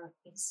sexual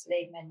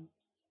enslavement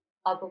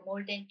of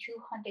more than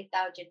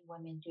 200,000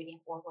 women during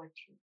World War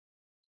II.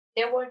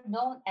 They were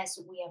known as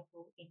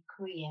Wiambu in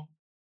Korean,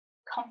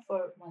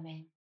 comfort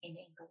women in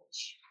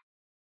English.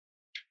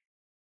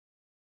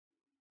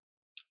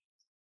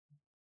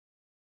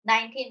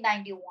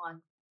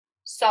 1991,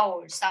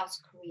 Seoul, South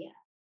Korea.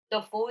 The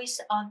voice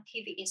on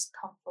TV is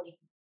comforting,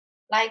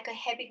 like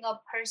having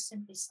a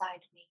person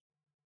beside me,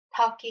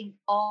 talking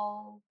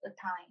all the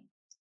time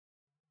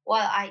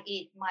while I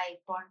eat my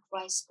burnt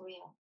rice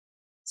grill.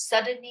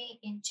 Suddenly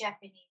in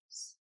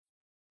Japanese.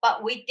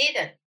 But we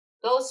didn't.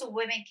 Those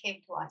women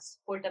came to us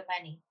for the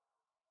money.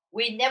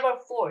 We never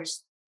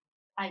forced.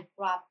 I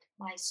dropped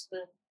my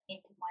spoon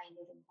into my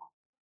living room.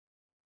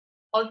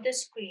 On the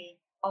screen,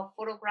 a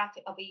photograph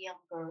of young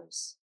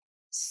girls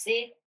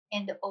sit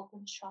in the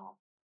open shop,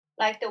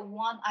 like the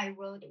one I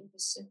rode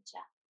with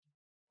Sunja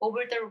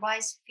over the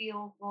rice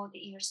field road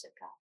years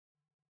ago.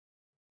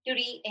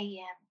 3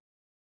 a.m.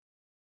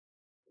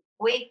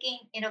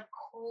 Waking in a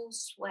cold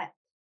sweat,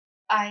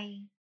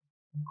 I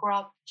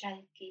grabbed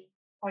Jalki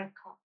for a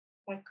cup.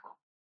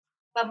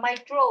 But my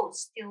throat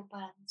still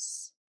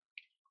burns.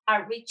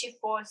 I reach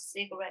for a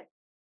cigarette,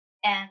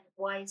 and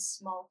white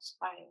smoke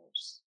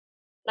spirals.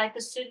 Like a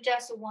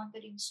Sunja's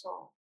wandering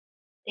soul,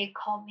 they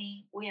call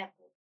me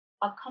Wiabu,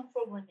 a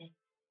comfort woman,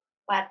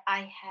 but I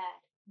had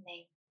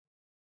name.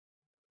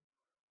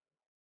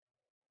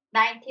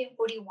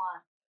 1941,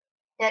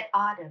 that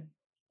autumn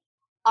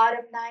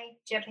night,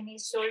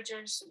 Japanese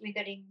soldiers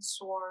wielding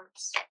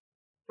swords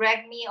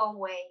dragged me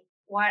away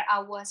while I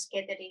was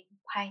gathering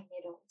pine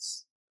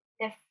needles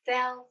that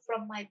fell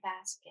from my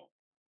basket,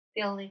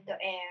 filling the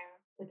air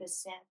with the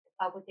scent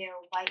of their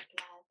white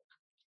blood.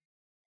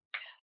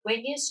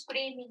 When you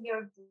scream in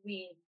your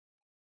dream,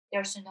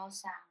 there's no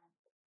sound.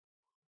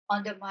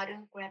 On the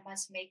mother,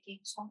 grandma's making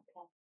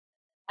something,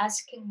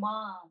 asking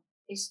Mom,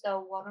 is the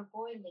water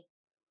boiling?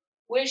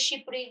 Will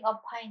she bring a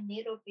pine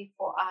needle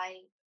before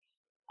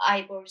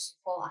eyeballs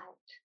fall out?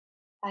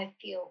 I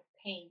feel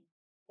pain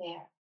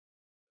there.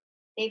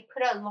 They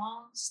put a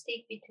long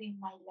stick between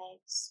my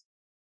legs.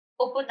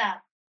 Open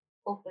up,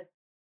 open,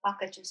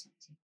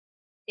 bakajusanje.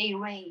 They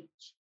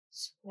rage,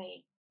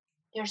 spray.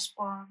 Their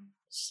sperm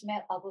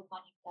smell of a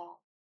burning dog,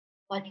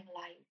 burning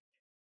light,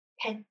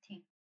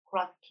 panting,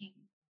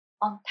 grunting,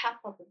 on top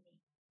of me.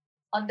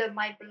 Under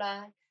my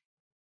blood,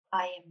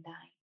 I am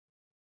dying.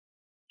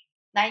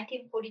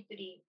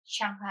 1943,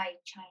 Shanghai,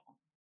 China.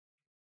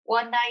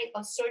 One night,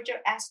 a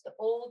soldier asked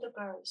all the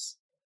girls,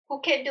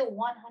 who can do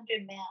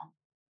 100 men?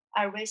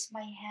 I raised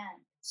my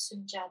hand.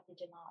 Sunja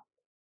did not.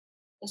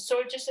 The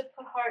soldiers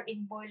put her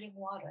in boiling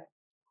water,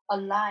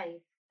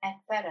 alive, and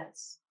fed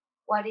us.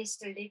 What is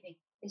the living?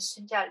 Is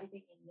Sunja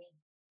living in me?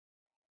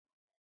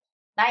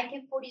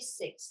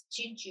 1946,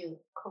 Jeonju,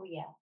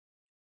 Korea.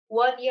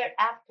 1 year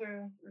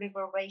after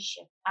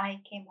liberation,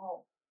 I came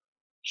home.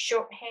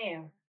 Short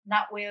hair,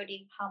 not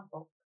wearing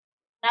hanbok,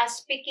 not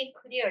speaking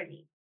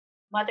clearly.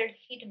 Mother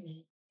hid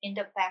me in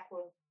the back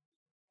room.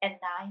 At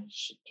night,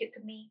 she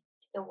took me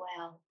to the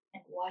well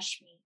and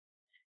washed me.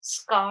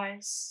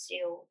 Scars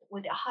sealed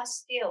with hot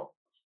steel,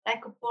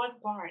 like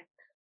burnt bark,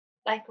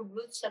 like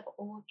roots of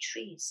old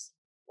trees,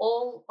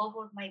 all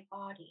over my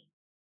body.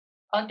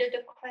 Under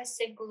the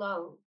crescent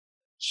glow,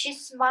 she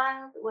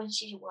smiled when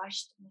she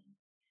washed me.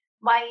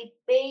 My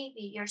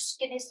baby, your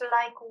skin is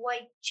like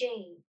white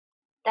jade,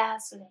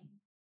 dazzling.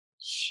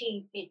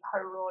 She bit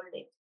her lower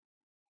lip,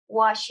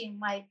 washing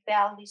my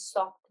belly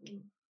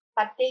softly,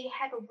 but they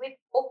had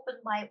ripped open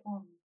my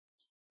womb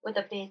with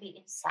a baby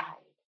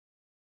inside.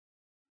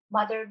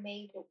 Mother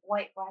made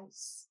white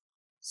rice,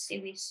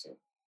 seaweed soup,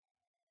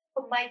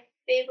 put my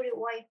favorite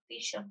white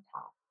fish on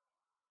top.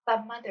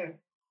 But mother,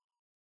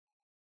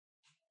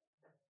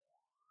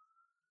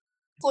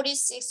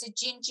 46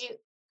 Jeonju,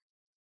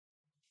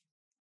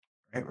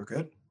 Right, we're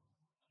good.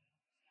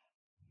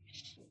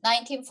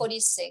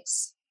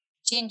 1946,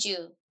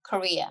 Jeonju,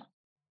 Korea.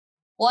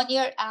 1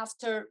 year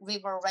after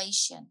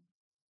liberation,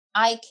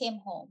 I came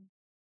home.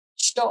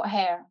 Short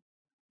hair,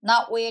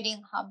 not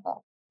wearing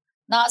hanbok,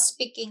 not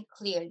speaking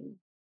clearly.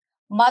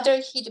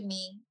 Mother hid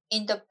me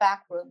in the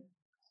back room.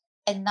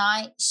 At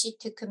night, she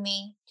took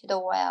me to the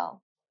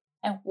well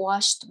and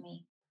washed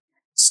me.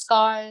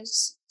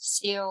 Scars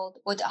sealed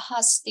with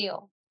hot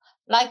steel,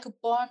 like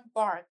burnt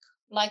bark,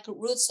 like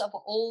roots of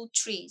old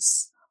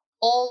trees,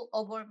 all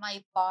over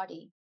my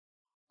body.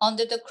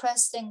 Under the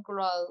crescent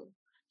glow,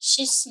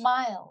 she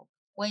smiled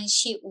when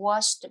she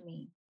washed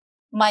me.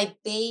 My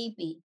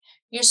baby,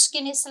 your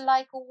skin is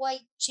like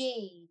white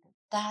jade,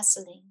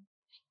 dazzling.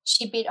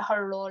 She bit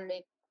her lower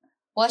lip,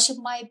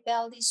 washing my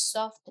belly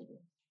softly,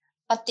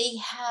 but they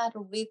had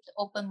ripped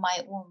open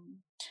my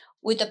womb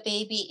with a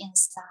baby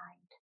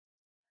inside.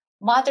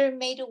 Mother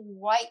made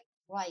white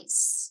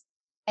rice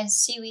and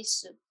seaweed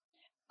soup,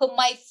 put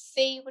my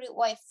favorite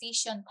white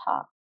fish on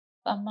top.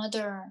 But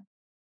mother,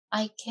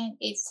 I can't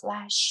eat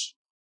flesh.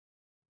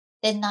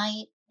 That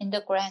night in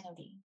the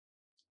granary,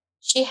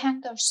 she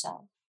hanged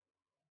herself,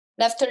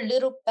 left her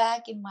little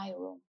bag in my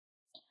room,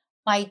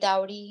 my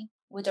dowry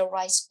with a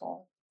rice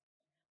bowl.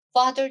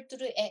 Father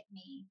threw at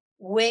me,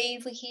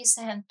 waved his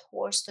hand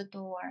towards the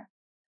door.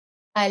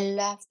 I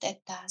left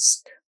at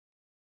dusk.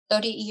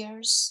 30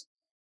 years,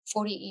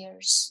 40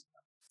 years,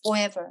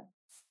 forever,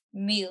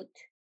 mute,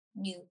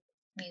 mute,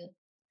 mute,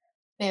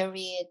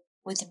 bury it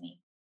with me.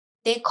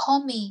 They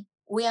call me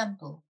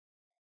Wianbu.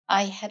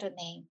 I had a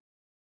name.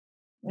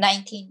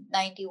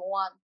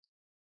 1991,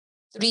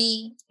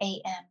 3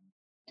 a.m.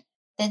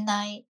 The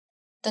night,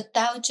 the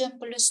thousand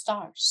blue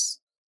stars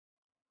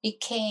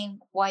became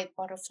white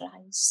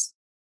butterflies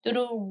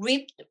through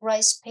ripped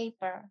rice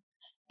paper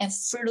and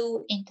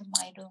flew into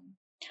my room.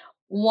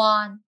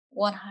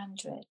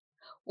 100,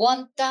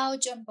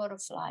 1,000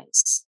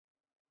 butterflies,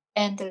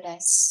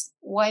 endless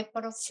white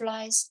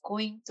butterflies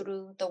going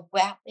through the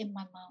web in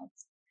my mouth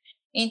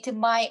into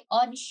my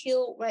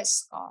unhealed red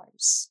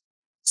scars,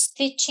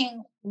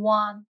 stitching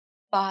one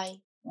by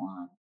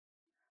one.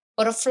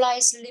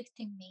 Butterflies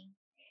lifting me,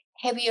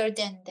 heavier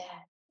than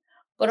that.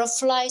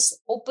 Butterflies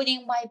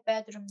opening my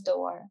bedroom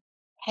door,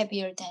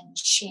 heavier than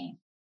shame.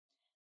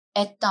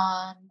 At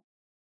dawn,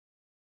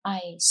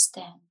 I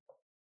stand.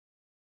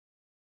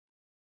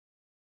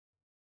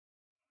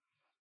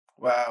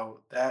 Wow,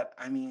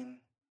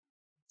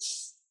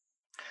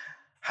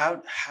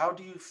 how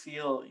do you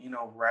feel,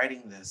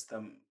 writing this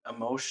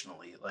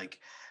emotionally, like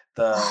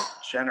the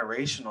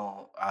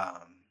generational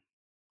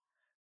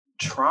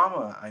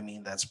trauma,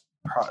 that's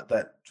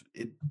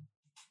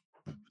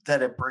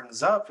that it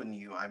brings up in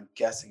you, I'm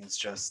guessing it's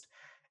just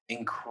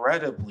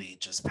incredibly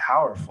just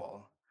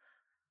powerful.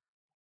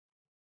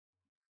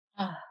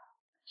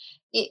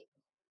 it,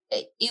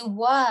 it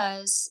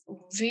was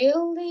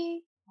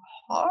really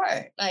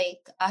hard.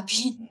 Like, I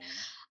mean,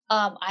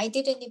 Mhm. I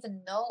didn't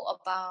even know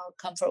about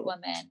comfort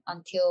women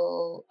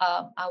until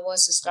I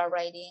was start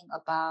writing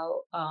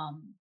about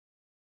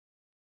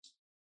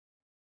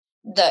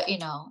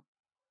the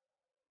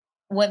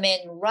women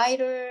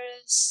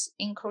writers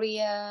in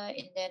Korea,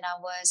 and then I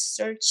was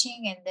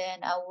searching, and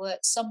then I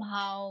would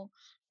somehow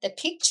the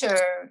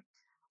picture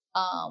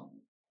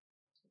um,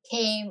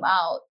 came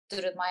out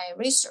through my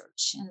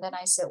research, and then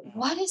I said,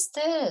 "What Mhm. is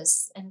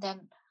this?" And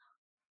then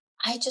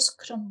I just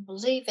couldn't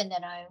believe, and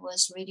then I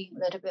was reading a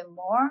little bit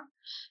more,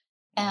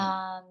 Mhm.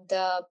 and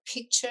the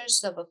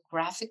pictures of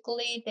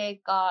graphically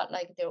they got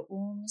like their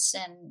wounds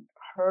and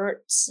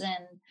hurts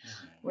and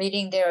Mhm.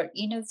 reading their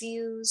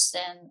interviews,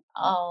 and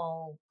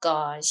oh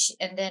gosh,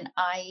 and then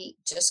I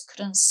just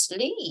couldn't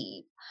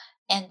sleep,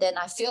 And then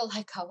I feel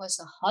like I was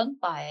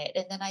haunted by it.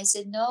 And then I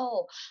said,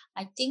 no,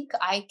 I think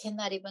I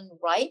cannot even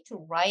write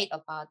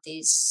about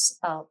these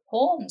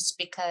poems,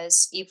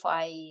 because if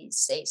I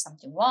say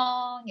something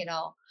wrong,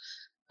 Mhm.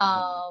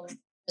 um,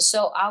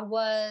 so I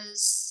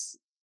was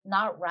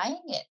not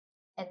writing it.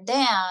 And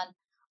then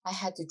I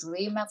had to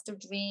dream after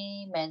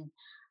dream, and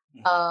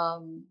Mhm.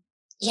 um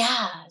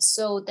yeah,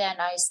 so then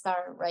I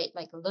started write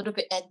like a little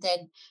bit, and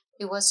then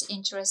it was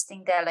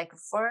interesting that like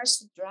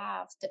first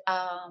draft,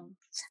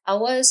 I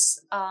was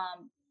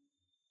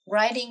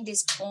writing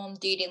this poem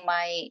during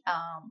my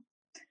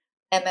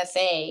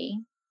MFA.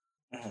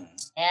 Mhm.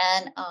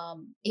 And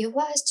it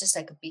was just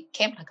like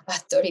became like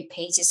about 30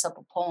 pages of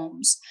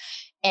poems.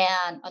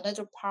 And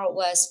another part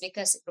was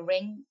because the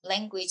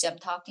language I'm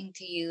talking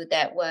to you,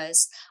 that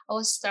was I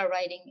was start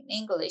writing in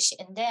English,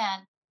 and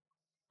then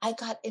I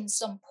got in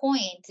some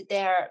point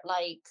there,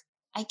 like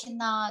I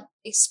cannot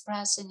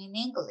express it in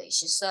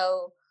English.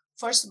 So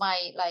first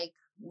my like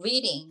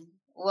reading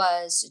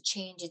was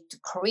changed to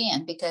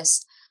Korean,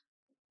 because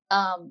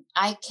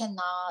I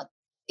cannot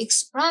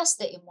express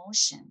the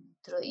emotion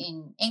through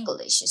in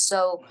English.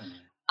 So Mhm.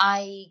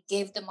 I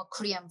gave them a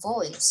Korean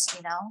voice,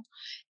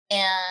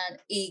 and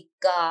it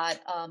got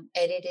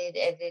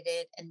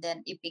edited, and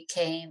then it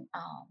became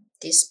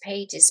these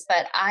pages.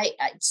 But I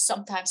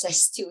sometimes I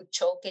still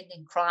choking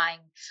and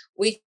crying,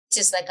 which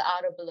is like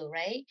out of blue,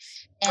 right?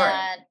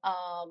 Right. And But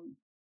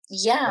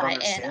yeah, and I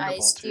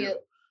understandable still,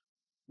 too.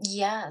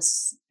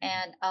 yes,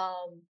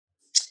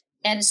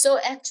 and so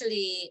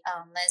actually,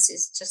 Lance,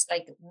 is just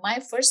like my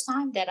first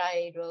time that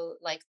I wrote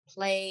like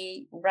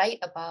write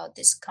about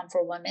this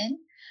comfort woman.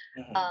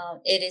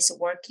 Mhm. It is a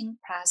working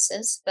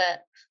process,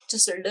 but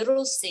just a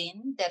little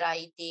scene that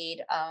I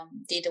did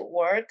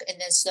work, and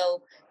then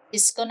so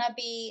it's gonna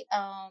be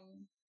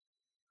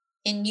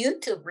in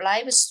YouTube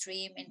live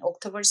stream in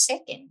October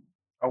 2nd.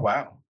 Oh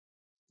wow.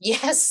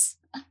 Yes,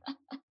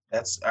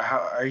 That's how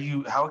are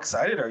you? How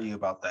excited are you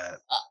about that?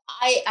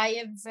 I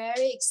am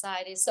very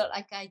excited. So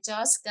like I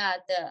just got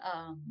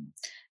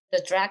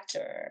the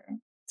director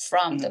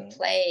from the Mhm.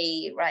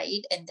 play,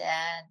 right? And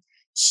then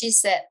she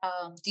said,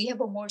 do you have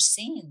more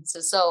scenes?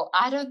 So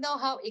I don't know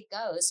how it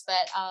goes,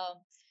 but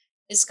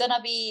it's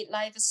gonna be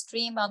live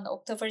stream on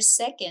October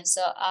 2nd.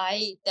 So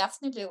I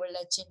definitely will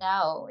let you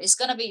know. It's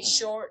gonna be Mhm.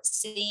 short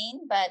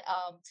scene, but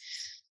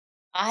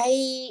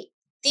I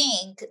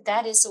think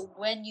that is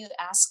when you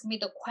ask me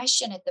the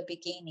question at the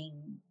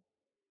beginning,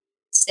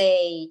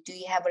 say, do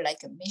you have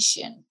like a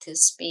mission to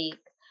speak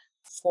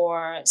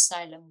for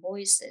silent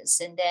voices?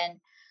 And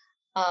then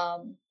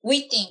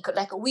we think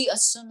like we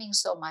assuming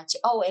so much,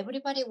 oh,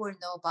 everybody will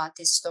know about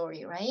this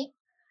story, right?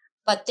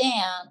 But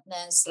then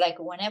it's like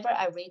whenever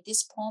I read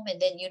this poem, and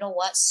then you know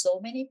what, so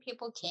many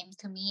people came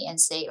to me and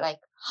say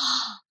like,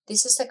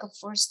 this is like a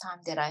first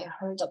time that I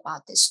heard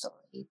about this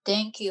story,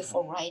 thank you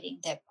for Mhm. writing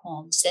that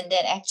poems. And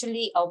then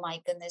actually, oh my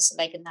goodness,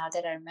 like now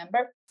that I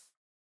remember,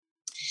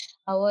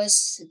 I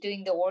was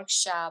doing the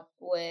workshop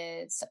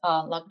with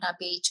Lagna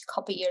Beach a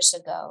couple years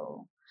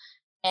ago,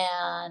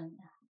 and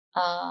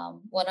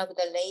one of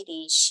the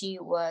ladies, she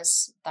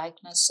was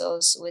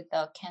diagnosed with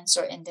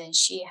cancer, and then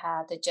she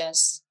had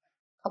just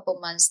a couple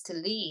months to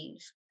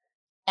live.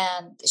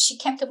 And she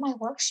came to my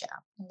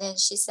workshop, and then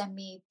she sent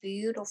me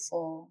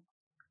beautiful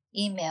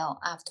email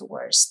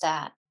afterwards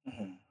that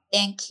Mhm.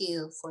 thank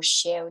you for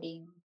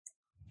sharing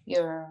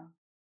your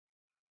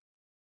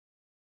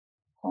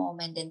poem,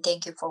 and then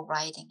thank you for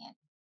writing it.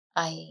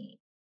 I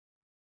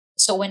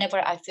So whenever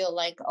I feel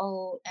like,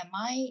 oh, am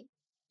I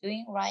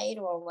doing right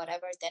or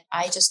whatever, then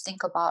I just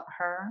think about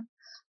her,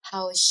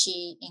 how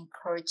she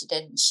encouraged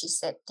and she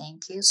said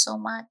thank you so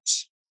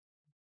much,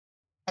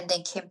 and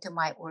then came to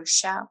my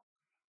workshop,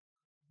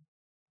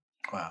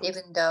 Wow.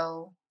 even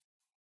though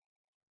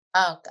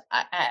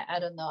I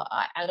don't know,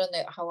 I don't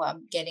know how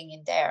I'm getting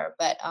in there,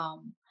 but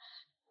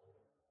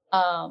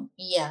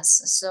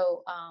yes,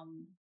 so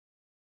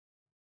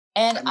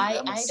and I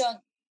mean, I don't,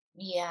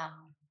 yeah.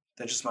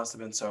 that just must have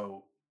been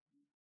so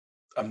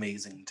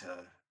amazing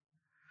to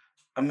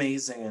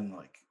amazing and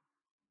like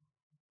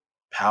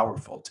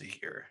powerful to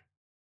hear.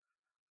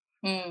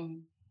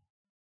 Hmm.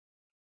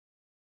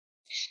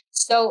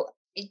 So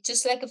it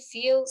just like it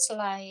feels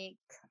like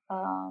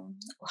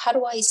how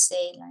do I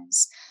say,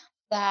 Lance,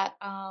 that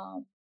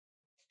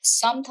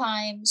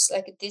sometimes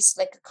like this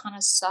like a kind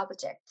of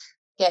subject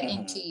get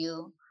into Mhm.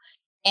 you,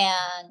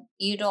 and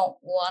you don't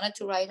want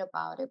to write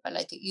about it, but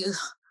like you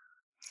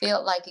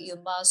feel like you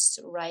must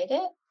write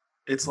it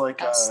It's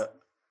like as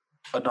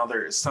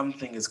another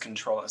something is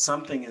control.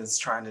 Something is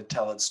trying to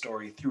tell its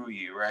story through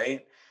you,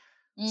 right?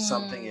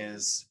 Something mm,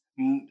 is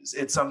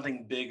it's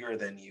something bigger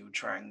than you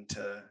trying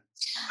to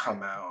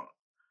come out.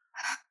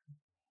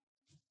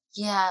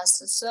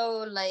 yes.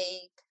 So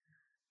like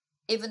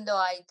even though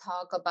I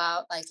talk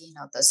about like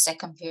the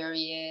second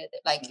period,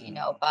 like Mhm.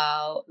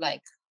 about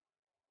like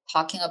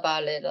talking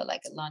about it, or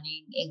like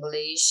learning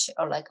English,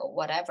 or like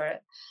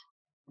whatever,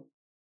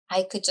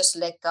 I could just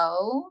let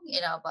go,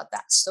 about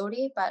that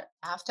story. But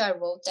after I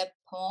wrote that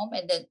poem,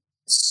 and then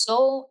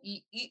so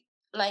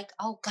like,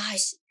 oh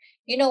guys,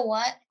 You know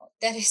what?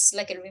 That is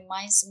like, it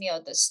reminds me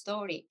of the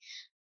story.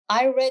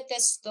 I read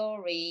that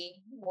story.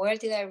 Where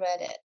did I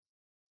read it?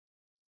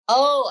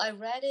 Oh, I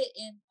read it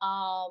in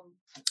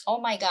oh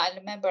my God, I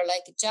remember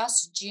like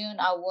just June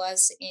I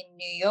was in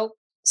New York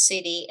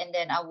City, and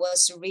then I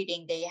was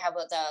reading, they have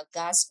the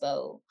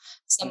gospel,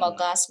 some of Mhm.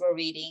 gospel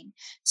reading.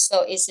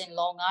 So it's in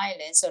Long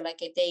Island. So like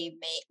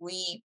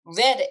we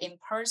read it in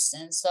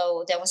person.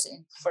 So that was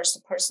in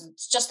first person,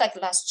 just like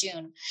last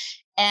June.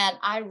 And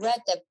I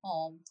read the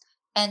poem,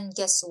 and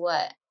guess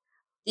what?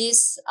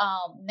 This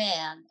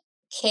man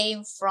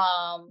came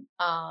from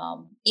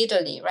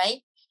Italy,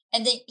 right?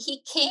 And then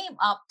he came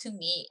up to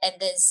me and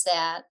then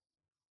said,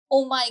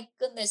 "Oh my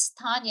goodness,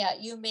 Tanya,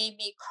 you made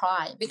me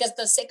cry." Because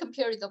the second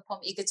period of the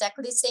poem,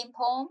 exactly the same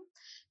poem.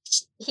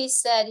 He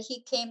said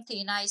he came to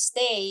United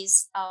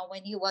States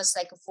when he was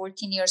like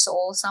 14 years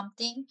old,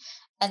 something.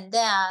 And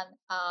then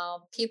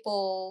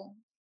people,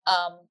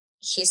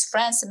 his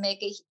friends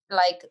make it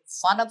like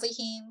fun of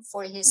him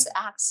for his Mhm.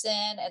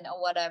 accent and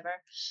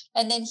whatever.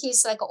 And then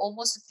he's like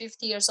almost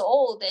 50 years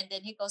old. And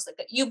then he goes like,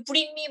 "You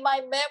bring me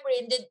my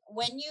memory." And then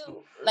when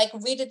you like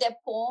read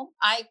that poem,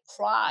 I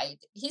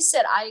cried. He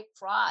said, I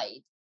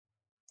cried.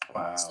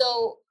 Wow.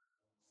 So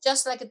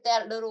just like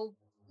that little,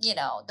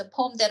 the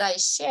poem that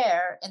I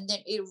share, and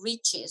then it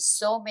reaches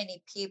so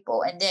many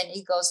people. And then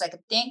he goes like,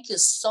 "Thank you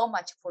so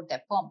much for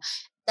that poem."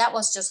 That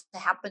was just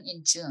happened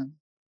in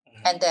June.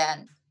 And Mhm. then,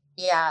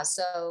 yeah,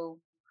 so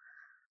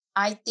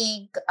I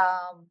think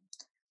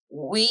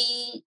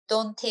we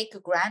don't take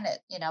granted,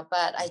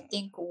 but I Mhm.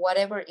 think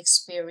whatever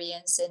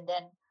experience, and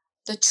then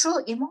the true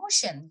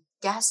emotion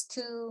gets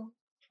to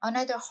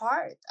another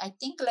heart. I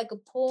think like a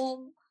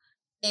poem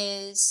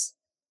is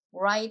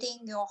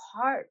writing your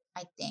heart,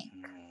 I think.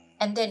 Mhm.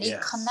 And then it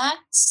Yes.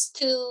 connects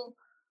to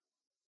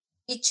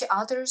each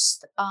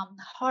other's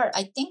heart.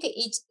 I think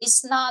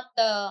it's not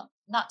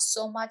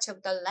so much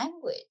of the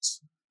language.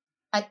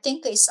 I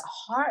think it's a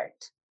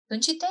heart.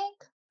 Don't you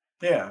think?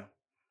 Yeah.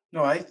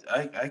 No,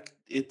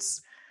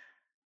 it's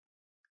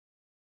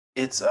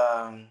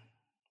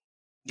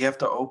you have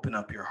to open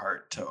up your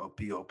heart to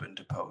be open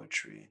to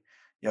poetry.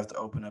 You have to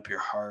open up your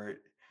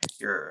heart,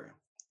 your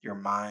your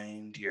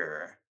mind,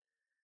 your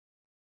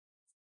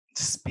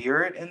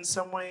spirit in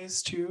some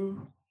ways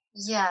too.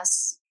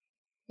 Yes.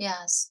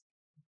 Yes.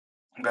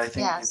 But I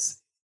think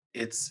Yes.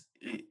 it's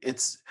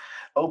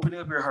opening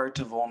up your heart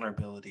to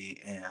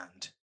vulnerability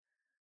and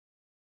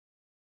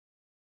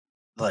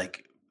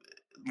like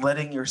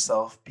letting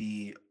yourself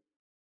be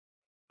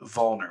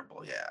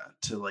vulnerable, yeah,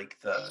 to like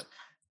the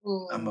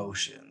Ooh.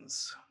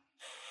 emotions.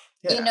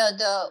 Yeah.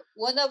 The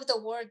one of the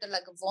word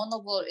like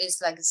vulnerable is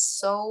like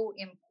so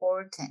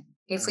important.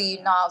 If we're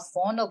Mhm. not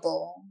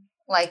vulnerable,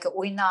 like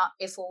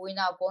if we're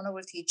not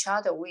vulnerable to each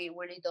other, we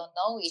really don't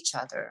know each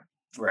other.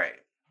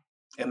 Right.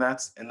 And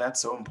that's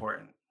so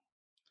important.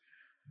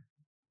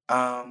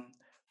 Um,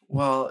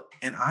 well,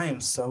 and I am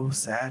so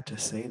sad to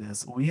say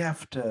this. We are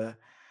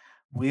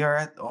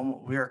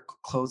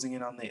closing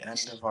in on the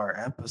end of our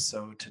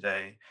episode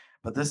today,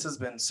 but this has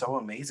been so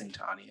amazing,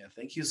 Tanya.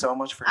 Thank you so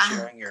much for Ah,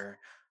 sharing your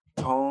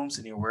poems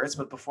and your words.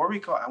 But before we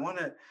go, I want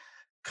to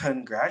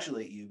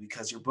congratulate you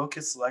because your book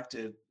it's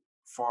selected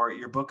for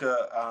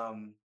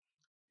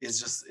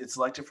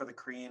the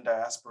Korean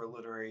Diaspora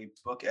Literary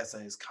Book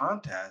Essays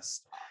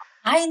Contest.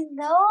 I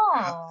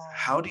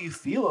How know. do you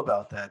feel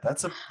about that?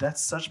 That's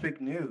such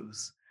big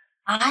news.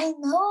 I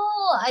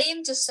know. I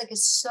am just like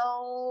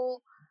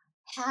so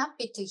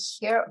happy to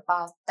hear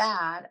about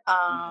that.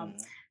 Mhm.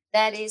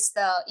 That is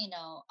the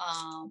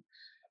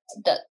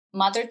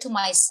mother to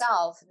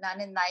myself.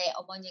 나는 나의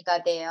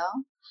어머니가 되어.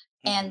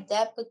 And Mhm.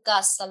 that book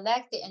got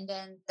selected, and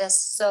then that's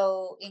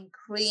so in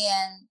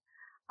Korean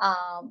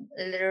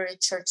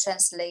literature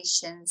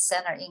translation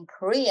center in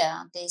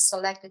Korea, they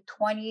selected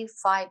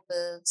 25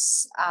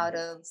 books out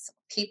Mhm. of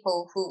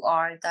people who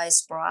are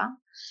diaspora.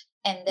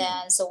 And Mhm.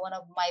 then so one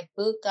of my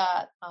book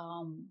got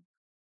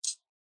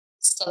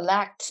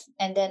select,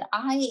 and then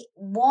I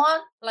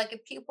want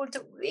like people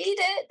to read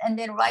it and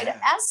then write an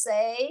Yeah.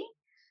 essay.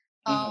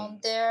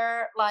 Mhm.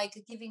 They're like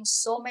giving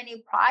so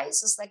many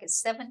prizes, like a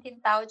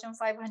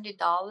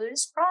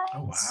 $17,500 Oh,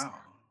 prize, wow.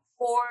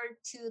 4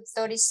 to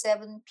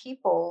 37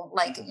 people,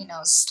 like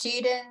Mhm.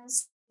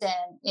 students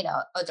and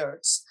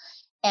adults.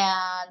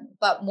 And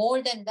but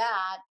more than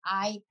that,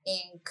 I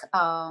think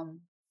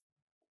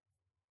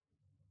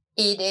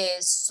it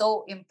is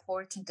so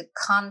important to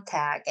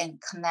contact and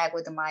connect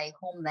with my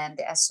homeland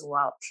as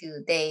well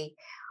too.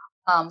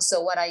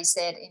 So what I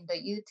said in the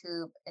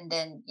YouTube, and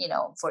then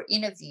for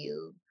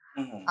interview,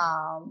 Mhm.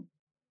 um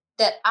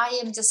that I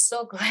am just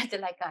so glad that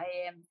like I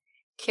am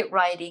keep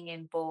writing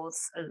in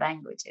both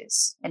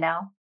languages.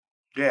 Yeah.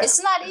 It's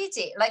not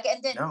easy. Like,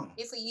 and then No.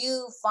 if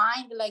you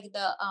find like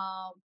the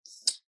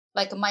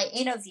like my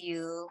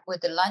interview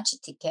with the lunch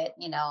ticket,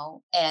 and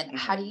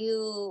how do Mhm.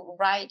 you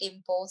write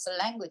in both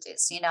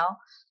languages,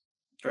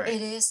 Right.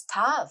 it is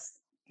tough.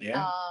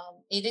 Yeah.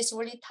 It is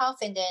really tough.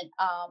 And then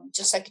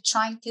just like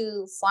trying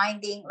to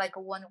finding like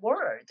one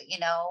word,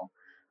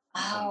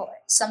 Mhm.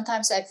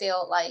 sometimes I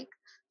feel like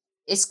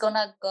it's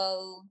gonna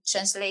go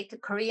translate to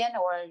Korean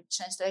or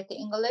translate to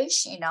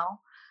English,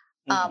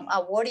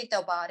 I worried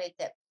about it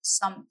at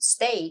some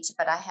stage,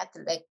 but I had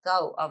to let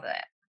go of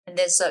it. And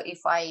then so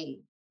if I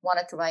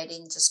wanted to write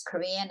in just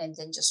Korean and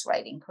then just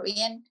write in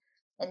Korean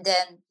and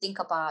then think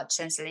about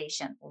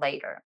translation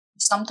later.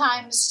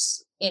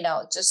 Sometimes,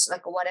 just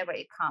like whatever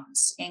it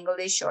comes,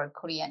 English or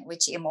Korean,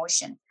 which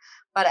emotion.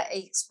 But I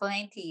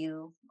explained to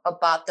you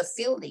about the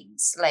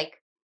feelings,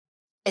 like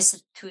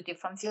it's two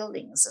different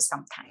feelings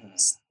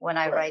sometimes when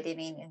I write it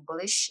in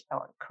English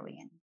or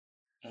Korean.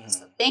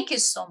 So thank you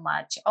so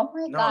much. Oh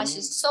my gosh,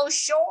 it's so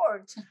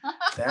short.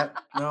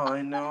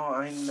 I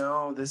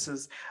know.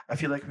 I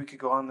feel like we could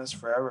go on this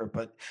forever,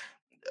 but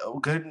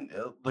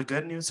the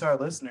good news to our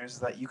listeners is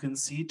that you can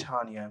see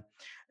Tanya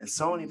in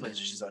so many places.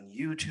 She's on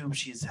YouTube.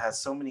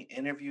 Has so many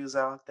interviews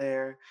out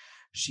there.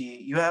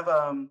 You have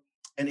an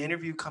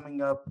interview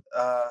coming up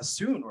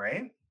soon,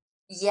 right?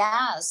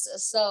 Yes.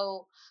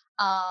 So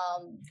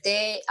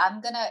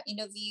I'm gonna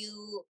interview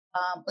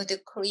with the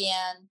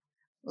Korean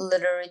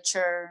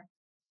Literature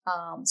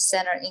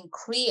Center in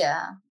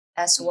Korea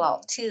as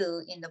well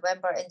too in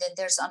November, and then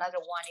there's another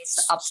one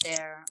is up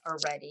there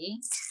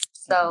already.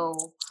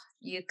 So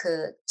you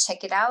could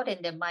check it out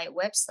in my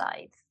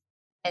website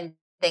and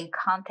then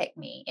contact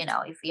me,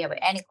 if you have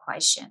any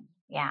question.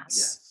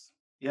 Yes.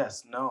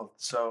 Yes. No.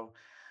 So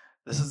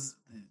this is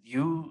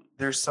you.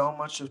 There's so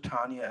much of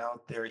Tanya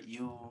out there.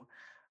 You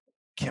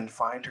can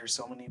find her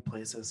so many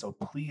places. So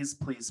please,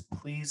 please,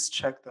 please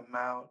check them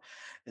out.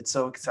 It's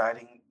so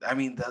exciting. I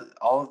mean,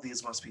 all of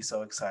these must be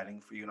so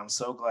exciting for you. And I'm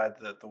so glad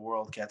that the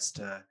world gets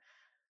to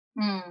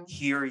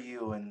hear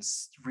you and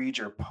read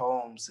your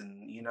poems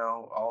and,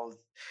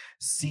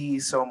 see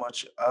so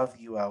much of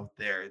you out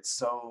there. It's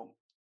so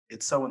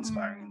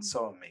inspiring and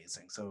so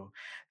amazing. So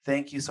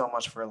thank you so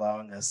much for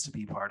allowing us to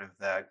be part of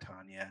that,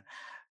 Tanya.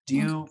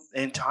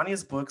 And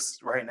Tanya's books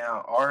right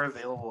now are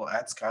available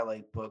at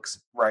Skylight Books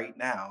right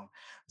now.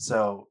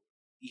 So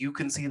you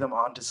can see them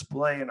on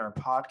display in our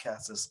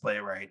podcast display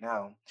right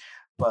now.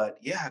 But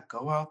yeah,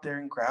 go out there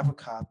and grab a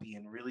copy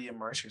and really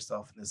immerse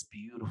yourself in this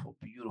beautiful,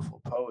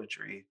 beautiful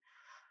poetry.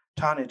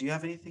 Tanya, do you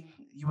have anything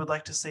you would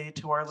like to say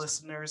to our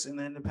listeners in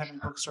the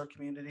independent bookstore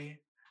community?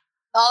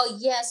 Oh,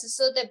 yes.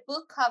 So the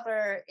book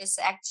cover is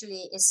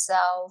actually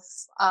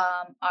itself,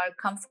 our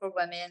Comfort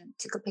Women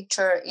took a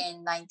picture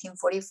in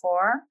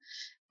 1944.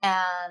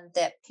 And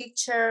that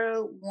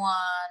picture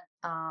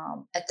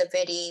one at the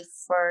very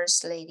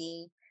first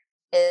lady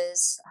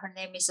her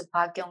name is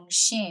Park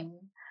Yong-shim.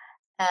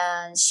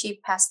 And she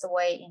passed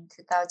away in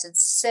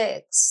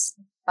 2006.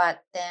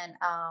 But then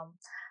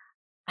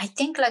I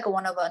think like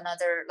one of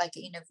another like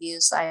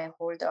interviews, I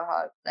hold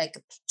her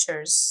like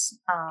pictures,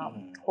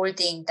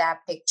 holding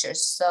that picture.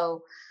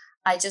 So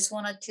I just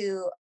wanted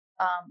to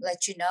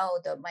let you know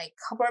that my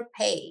cover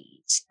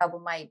page of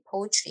my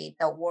poetry,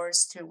 The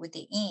Words Through with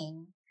the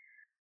In,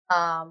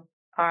 are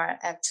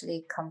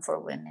actually Comfort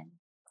Women.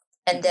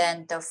 And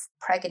then the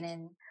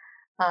pregnant,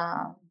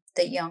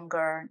 the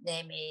younger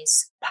name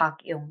is Park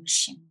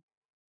Yong-shim.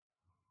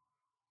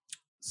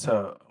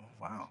 So,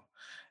 wow.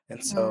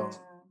 And so,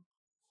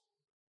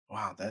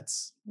 wow,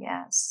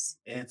 yes.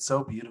 It's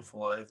so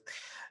beautiful.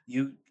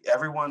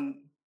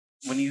 Everyone,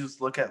 when you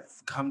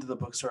come to the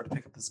bookstore to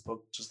pick up this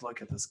book, just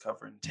look at this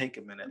cover and take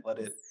a minute. Let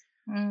it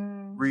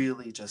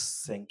really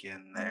just sink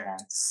in there.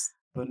 Yes.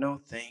 But no,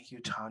 thank you,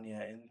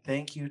 Tanya. And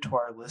thank you to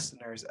our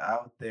listeners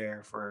out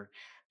there for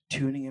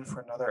tuning in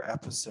for another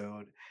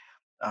episode.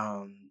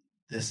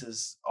 This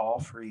is all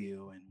for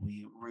you, and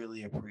we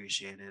really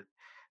appreciate it.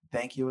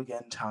 Thank you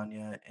again,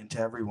 Tanya, and to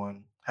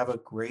everyone. Have a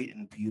great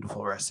and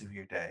beautiful rest of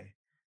your day.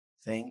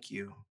 Thank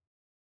you.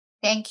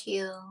 Thank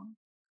you.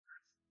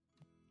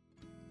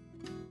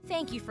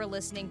 Thank you for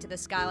listening to the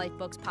Skylight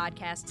Books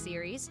podcast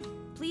series.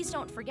 Please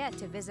don't forget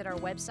to visit our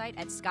website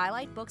at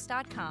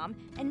skylightbooks.com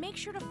and make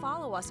sure to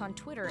follow us on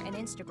Twitter and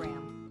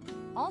Instagram.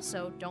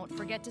 Also, don't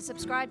forget to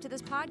subscribe to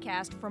this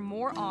podcast for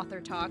more author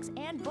talks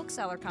and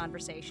bookseller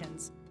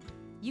conversations.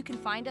 You can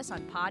find us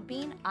on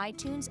Podbean,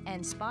 iTunes,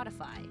 and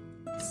Spotify.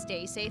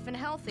 Stay safe and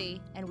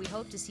healthy, and we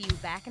hope to see you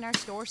back in our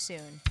store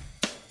soon.